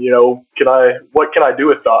mapping, what can I do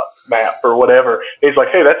with dot map or whatever? And he's like,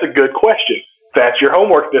 hey, that's a good question. That's your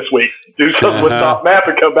homework this week. Do something with dot map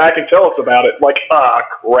and come back and tell us about it. Like,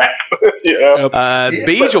 crap.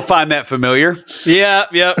 Beej will find that familiar. Yeah.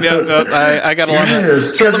 I got a lot of that.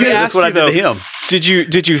 So let me ask you, though, him. Did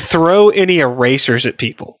you throw any erasers at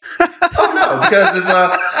people? Oh no, because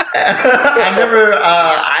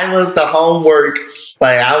I was the homework.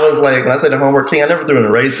 Like I was like when I said the homework king, I never threw an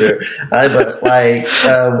eraser. But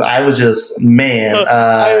I was just man.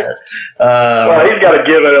 Well, he's got to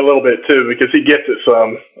give it a little bit too because he gets it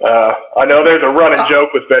some. I know there's a running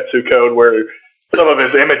joke with Vetsu Code where some of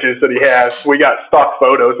his images that he has, we got stock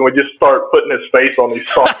photos and we just start putting his face on these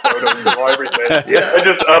stock photos and everything. Yeah. And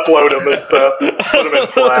just upload them and stuff, put them in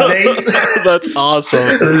Flash. That's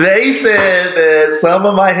awesome. They said that some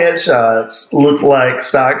of my headshots look like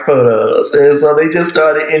stock photos. And so they just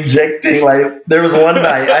started injecting, like, there was one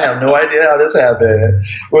night, I have no idea how this happened,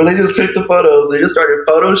 where they just took the photos, they just started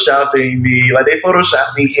photoshopping me. Like, they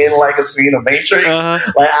photoshopped me in, like, a scene of Matrix.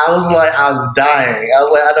 Like, I was dying. I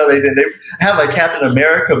was like, I know they did. They have, like, Captain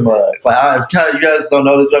America mug. Like, you guys don't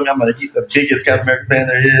know this, but I'm the biggest Captain America fan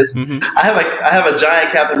there is. Mm-hmm. I have a giant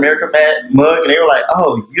Captain America mug, and they were like,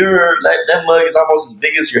 "Oh, that mug is almost as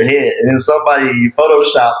big as your head." And then somebody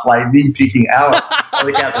photoshopped like me peeking out of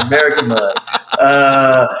the Captain America mug.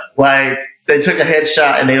 Like they took a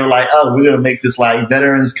headshot and they were like, "Oh, we're gonna make this like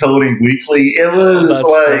Veterans Coding Weekly." It was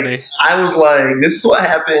funny. I was like, "This is what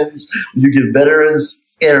happens when you get veterans."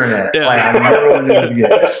 Internet. Yeah. Like I never want to do this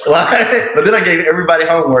again. But then I gave everybody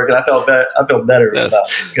homework, and I felt better about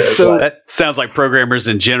it. So that sounds like programmers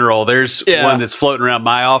in general. There's one that's floating around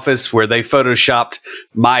my office where they photoshopped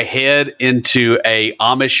my head into a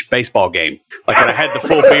Amish baseball game. Like when I had the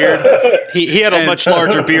full beard, he had a much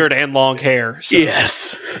larger beard and long hair. So.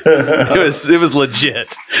 Yes, it was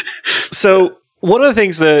legit. So one of the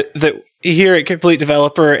things that here at Complete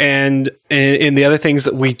Developer and in the other things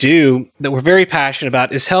that we do that we're very passionate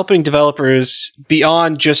about is helping developers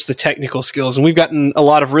beyond just the technical skills. And we've gotten a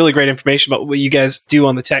lot of really great information about what you guys do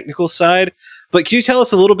on the technical side. But can you tell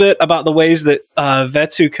us a little bit about the ways that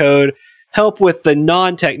Vetsu Code help with the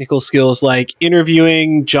non-technical skills like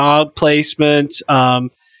interviewing, job placement,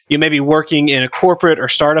 you may be working in a corporate or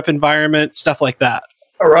startup environment, stuff like that?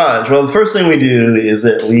 All right. Well, the first thing we do is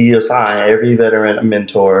that we assign every veteran a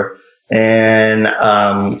mentor. And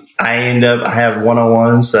I have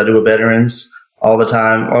one-on-ones that I do with veterans all the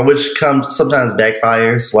time, which sometimes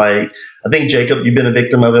backfires. Like, I think, Jacob, you've been a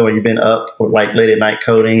victim of it where you've been up or like late at night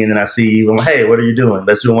coding, and then I see you, I'm like, hey, what are you doing?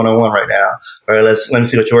 Let's do a one-on-one right now. Or let me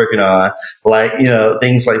see what you're working on. Like,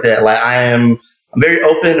 things like that. Like, I'm very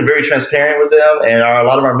open and very transparent with them, and a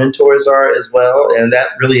lot of our mentors are as well, and that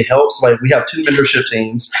really helps. Like, we have 2 mentorship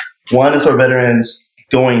teams. One is for veterans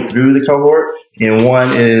going through the cohort, and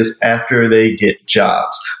one is after they get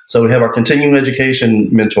jobs. So we have our continuing education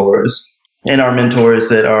mentors and our mentors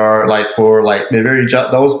that are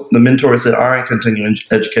the mentors that are in continuing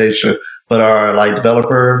education but are like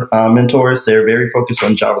developer mentors. They're very focused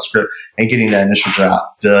on JavaScript and getting that initial job.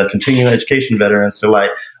 The continuing education veterans, they're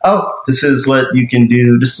like, oh, this is what you can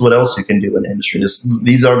do. This is what else you can do in the industry.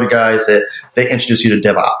 These are the guys that they introduce you to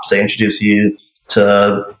DevOps. They introduce you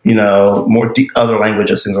to, more other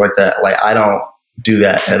languages, things like that. Like, I don't do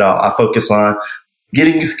that at all. I focus on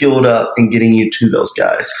getting you skilled up and getting you to those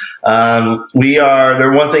guys. One thing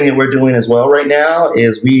that we're doing as well right now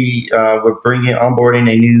is we're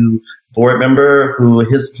onboarding a new board member who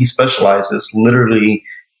he specializes literally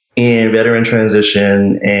in veteran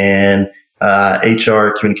transition and HR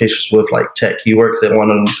communications with like tech. He works at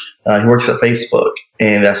he works at Facebook,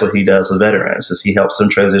 and that's what he does with veterans is he helps them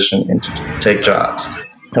transition into tech jobs.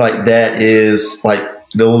 Like that is like,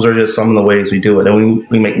 those are just some of the ways we do it. And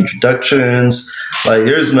we make introductions. Like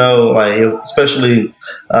there's no, especially,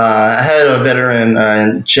 I had a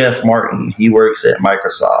veteran, Jeff Martin. He works at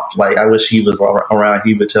Microsoft. Like, I wish he was around.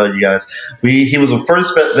 He would tell you guys. He was the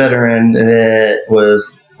first veteran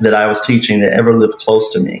that I was teaching that ever lived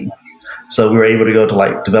close to me. So we were able to go to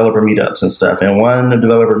like developer meetups and stuff. And one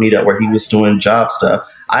developer meetup where he was doing job stuff,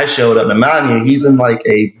 I showed up. And mind you, he's in like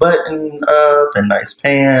a button up and nice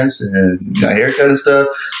pants and haircut and stuff.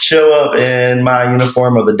 Show up in my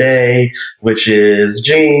uniform of the day, which is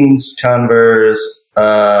jeans, Converse,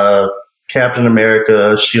 Captain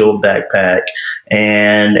America shield backpack,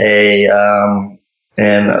 and a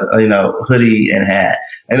hoodie and hat.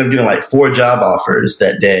 I ended up getting like 4 job offers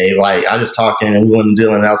that day. Like I just talking and we went and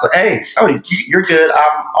dealing. And I was like, "Hey, you're good.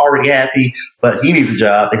 I'm already happy, but he needs a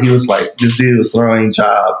job." And he was like, this dude was throwing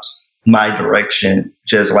jobs my direction,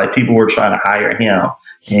 just like people were trying to hire him,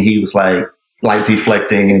 and he was like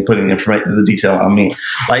deflecting and putting the detail on me.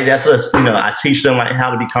 Like that's just, I teach them like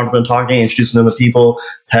how to be comfortable in talking, introducing them to people,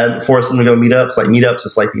 force them to go meetups. Like meetups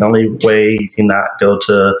is like the only way you cannot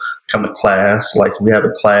come to class. Like we have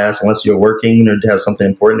a class, unless you're working or have something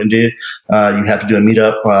important to do, you have to do a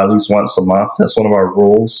meetup at least once a month. That's one of our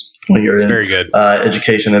rules when you're very good.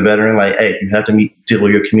 Education and veteran. Like, hey, you have to deal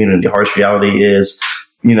with your community. The harsh reality is,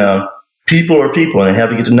 people are people and they have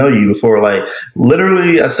to get to know you before, like,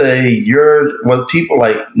 literally, I say people,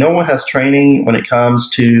 like, no one has training when it comes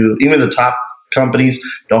to, even the top companies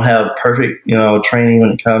don't have perfect, training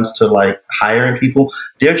when it comes to like hiring people.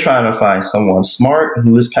 They're trying to find someone smart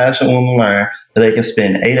who is passionate to learn that they can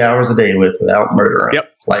spend 8 hours a day with without murdering. Yep.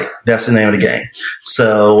 Like that's the name of the game.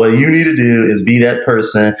 So what you need to do is be that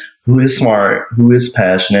person who is smart, who is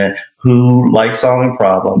passionate, who likes solving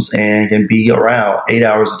problems and can be around 8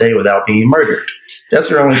 hours a day without being murdered. That's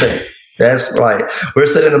your only thing. That's like, we're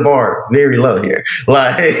setting the bar very low here.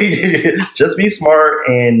 Like, just be smart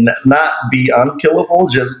and not be unkillable.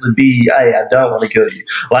 Just to be, hey, I don't want to kill you.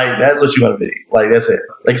 Like, that's what you want to be. Like, that's it.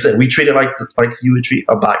 Like I said, we treat it like you would treat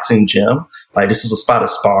a boxing gym. Like, this is a spot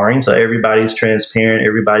of sparring. So everybody's transparent.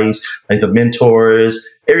 Everybody's like the mentors.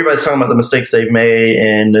 Everybody's talking about the mistakes they've made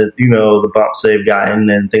and the bumps they've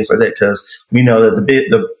gotten and things like that. Because we know that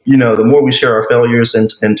the more we share our failures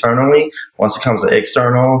internally, once it comes to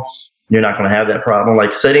external, you're not going to have that problem.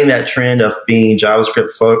 Like setting that trend of being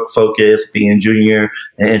JavaScript focused, being junior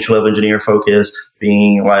and entry-level engineer focused,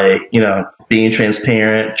 being like, being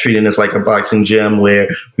transparent, treating this like a boxing gym where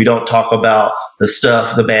we don't talk about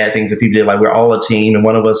the bad things that people did. Like we're all a team and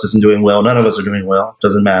one of us isn't doing well. None of us are doing well.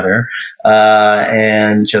 Doesn't matter.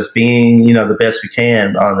 And just being, the best we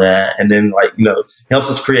can on that. And then helps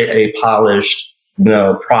us create a polished,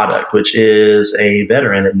 product, which is a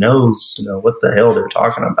veteran that knows, what the hell they're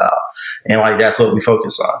talking about. And like, that's what we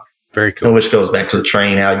focus on. Very cool. Which goes back to the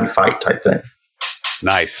train how you fight type thing.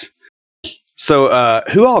 Nice. So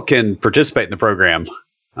who all can participate in the program?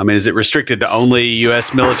 I mean, is it restricted to only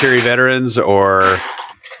U.S. military veterans or...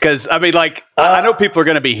 Because, I mean, like, I know people are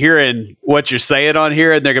going to be hearing what you're saying on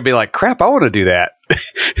here and they're going to be like, crap, I want to do that.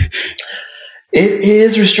 It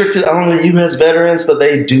is restricted only to U.S. veterans, but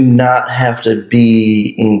they do not have to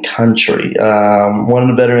be in country. One of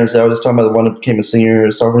the veterans that I was talking about, the one that became a senior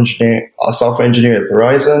software engineer at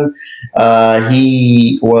Verizon,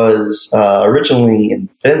 he was originally in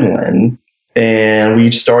Finland, and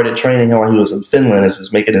we started training him while he was in Finland as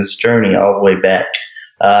he's making his journey all the way back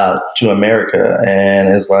to America. And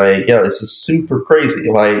it's like, this is super crazy.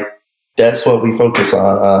 Like, that's what we focus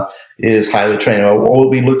on, is highly trained. What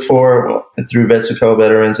we look for through Vetsuko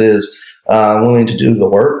veterans is willing to do the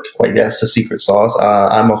work. Like, that's the secret sauce.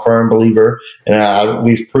 I'm a firm believer, and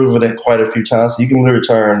we've proven it quite a few times. You can literally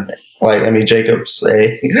turn, Jacob's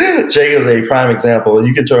a prime example.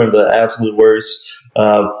 You can turn the absolute worst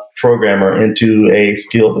programmer into a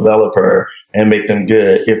skilled developer and make them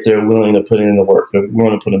good if they're willing to put in the work, they're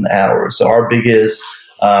willing to put in the hours. So our biggest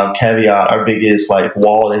caveat, our biggest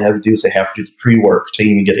wall they have to do is they have to do the pre-work to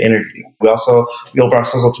even get an interview. We open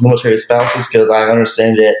ourselves up to military spouses because I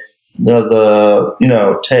understand that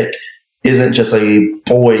the tech isn't just a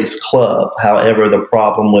boys club. However, the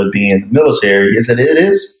problem with being in the military is that it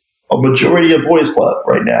is a majority of boys club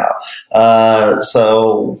right now.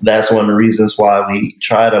 So that's one of the reasons why we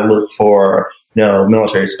try to look for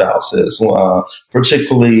military spouses,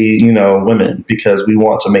 particularly, women, because we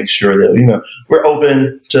want to make sure that, we're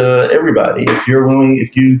open to everybody. If you're willing,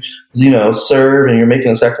 if you, serve and you're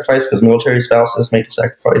making a sacrifice, because military spouses make a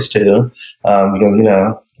sacrifice too,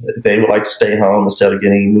 because, they would like to stay home instead of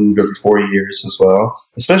getting moved every 4 years as well.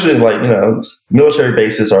 Especially military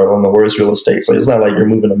bases are on the worst real estate. So it's not like you're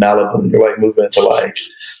moving to Malibu. You're moving to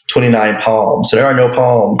 29 palms. So there are no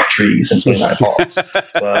palm trees in 29 palms.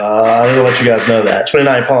 So I don't let you guys know that.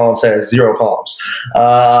 29 palms has 0 palms.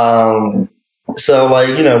 So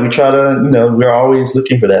we try to, we're always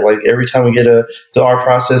looking for that. Every time we get our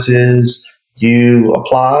process is you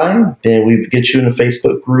apply, then we get you in a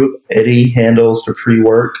Facebook group. Eddie handles the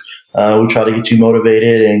pre-work. We try to get you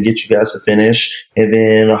motivated and get you guys to finish. And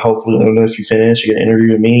then hopefully, if you finish, you get an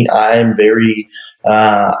interview with me. I'm very,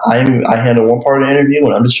 I handle one part of the interview,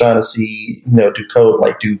 and I'm just trying to see, do code,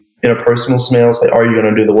 do interpersonal smells. Are you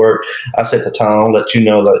going to do the work? I set the tone, let you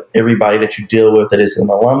know that everybody that you deal with, that is an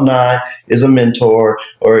alumni, is a mentor,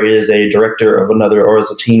 or is a director of another, or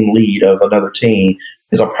is a team lead of another team,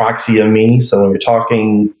 is a proxy of me. So when you're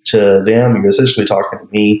talking to them, you're essentially talking to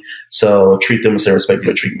me. So treat them the same respect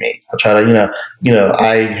you treat me. I try to,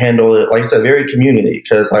 I handle it, like I said, very community,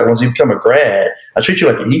 because once you become a grad, I treat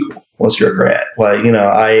you like an equal. Once you're a grad,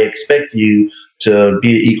 I expect you to be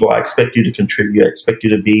equal. I expect you to contribute. I expect you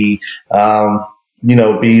to be,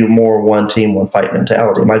 be more one team, one fight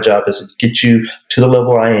mentality. My job is to get you to the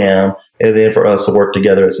level I am, and then for us to work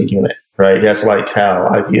together as a unit. Right? That's how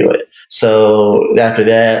I view it. So after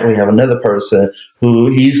that, we have another person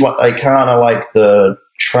who he's kind of like the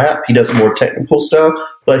trap. He does more technical stuff,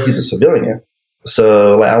 but he's a civilian.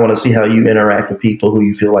 So I want to see how you interact with people who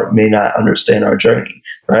you feel like may not understand our journey,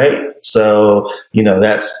 right? So,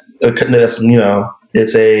 that's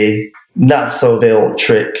it's a not so veiled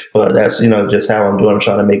trick, but that's, just how I'm doing. I'm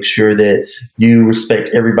trying to make sure that you respect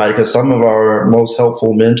everybody, because some of our most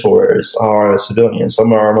helpful mentors are civilians.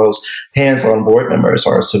 Some of our most hands-on board members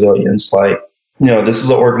are civilians. This is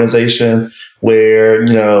an organization where,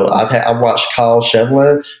 I've watched Kyle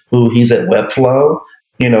Shevlin, who he's at Webflow,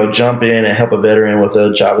 jump in and help a veteran with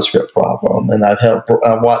a JavaScript problem. And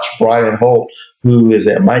I've watched Brian Holt, who is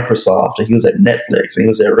at Microsoft, and he was at Netflix, and he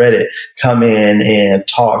was at Reddit, come in and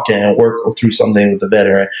talk and work through something with the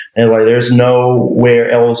veteran. And there's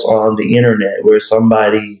nowhere else on the internet where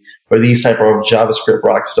these type of JavaScript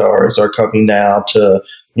rock stars are coming down to,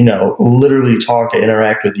 literally talk and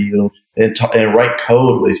interact with you and write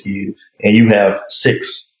code with you. And you have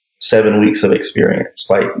 6-7 weeks of experience.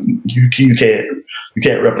 You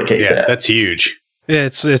can't replicate that. That's huge.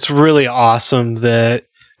 It's really awesome that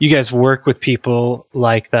you guys work with people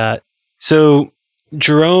like that. So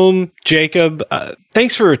Jerome, Jacob,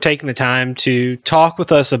 thanks for taking the time to talk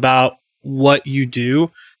with us about what you do.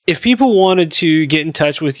 If people wanted to get in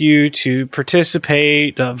touch with you to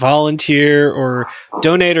participate, volunteer, or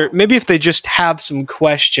donate, or maybe if they just have some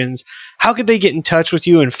questions, how could they get in touch with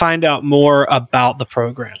you and find out more about the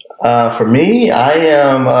program? For me, I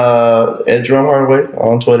am at Jerome Hardaway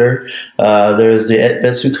on Twitter. There's the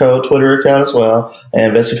 @VetsuCode Twitter account as well,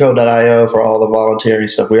 and VetsuCode.io for all the volunteering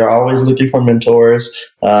stuff. We are always looking for mentors.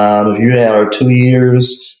 If you have 2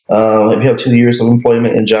 years, if you have 2 years of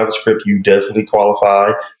employment in JavaScript, you definitely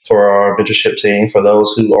qualify for our mentorship team. For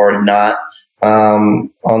those who are not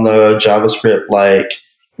on the JavaScript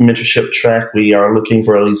mentorship track, we are looking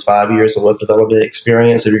for at least 5 years of web development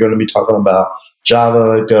experience. If you're going to be talking about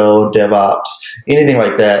Java, Go, DevOps, anything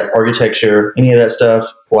like that, architecture, any of that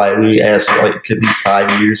stuff, we ask for at least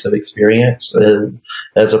 5 years of experience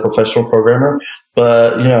as a professional programmer.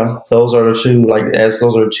 But those are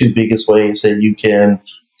the two biggest ways that you can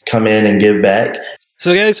come in and give back.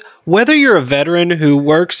 So guys, whether you're a veteran who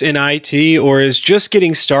works in IT or is just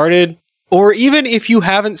getting started, or even if you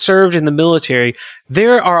haven't served in the military,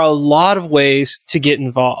 there are a lot of ways to get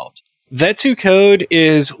involved. VetsuCode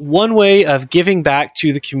is one way of giving back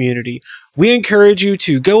to the community. We encourage you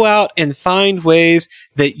to go out and find ways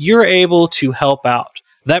that you're able to help out.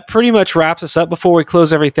 That pretty much wraps us up before we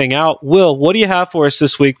close everything out. Will, what do you have for us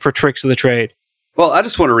this week for Tricks of the Trade? Well, I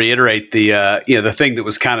just want to reiterate the thing that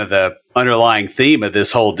was kind of the underlying theme of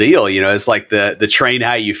this whole deal. It's the train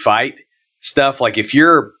how you fight stuff. If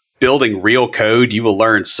you're building real code, you will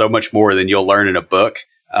learn so much more than you'll learn in a book,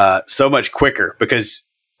 so much quicker, because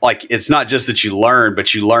it's not just that you learn,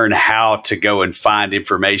 but you learn how to go and find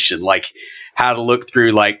information, how to look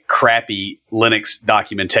through crappy Linux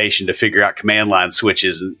documentation to figure out command line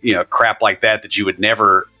switches and, crap like that you would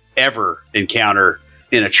never, ever encounter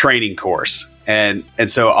in a training course. And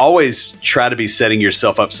so always try to be setting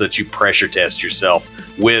yourself up so that you pressure test yourself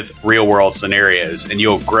with real world scenarios, and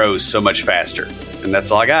you'll grow so much faster. And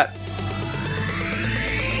that's all I got.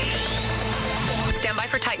 Stand by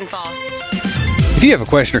for Titanfall. If you have a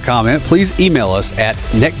question or comment, please email us at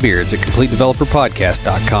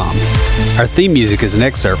neckbeards@CompleteDeveloperPodcast.com. Our theme music is an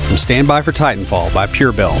excerpt from Stand By for Titanfall by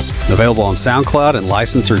Pure Bells, available on SoundCloud and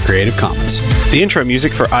licensed through Creative Commons. The intro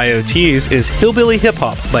music for IoTs is Hillbilly Hip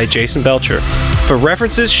Hop by Jason Belcher. For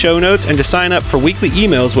references, show notes, and to sign up for weekly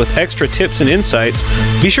emails with extra tips and insights,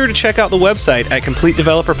 be sure to check out the website at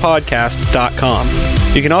CompleteDeveloperPodcast.com.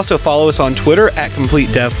 You can also follow us on Twitter at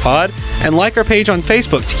CompleteDevPod and like our page on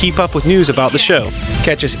Facebook to keep up with news about the show.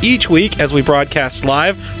 Catch us each week as we broadcast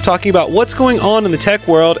live, talking about what's going on in the tech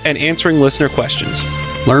world and answering listener questions.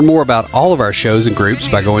 Learn more about all of our shows and groups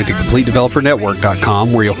by going to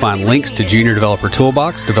CompleteDeveloperNetwork.com, where you'll find links to Junior Developer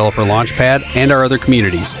Toolbox, Developer Launchpad, and our other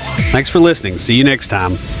communities. Thanks for listening. See you next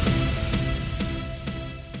time.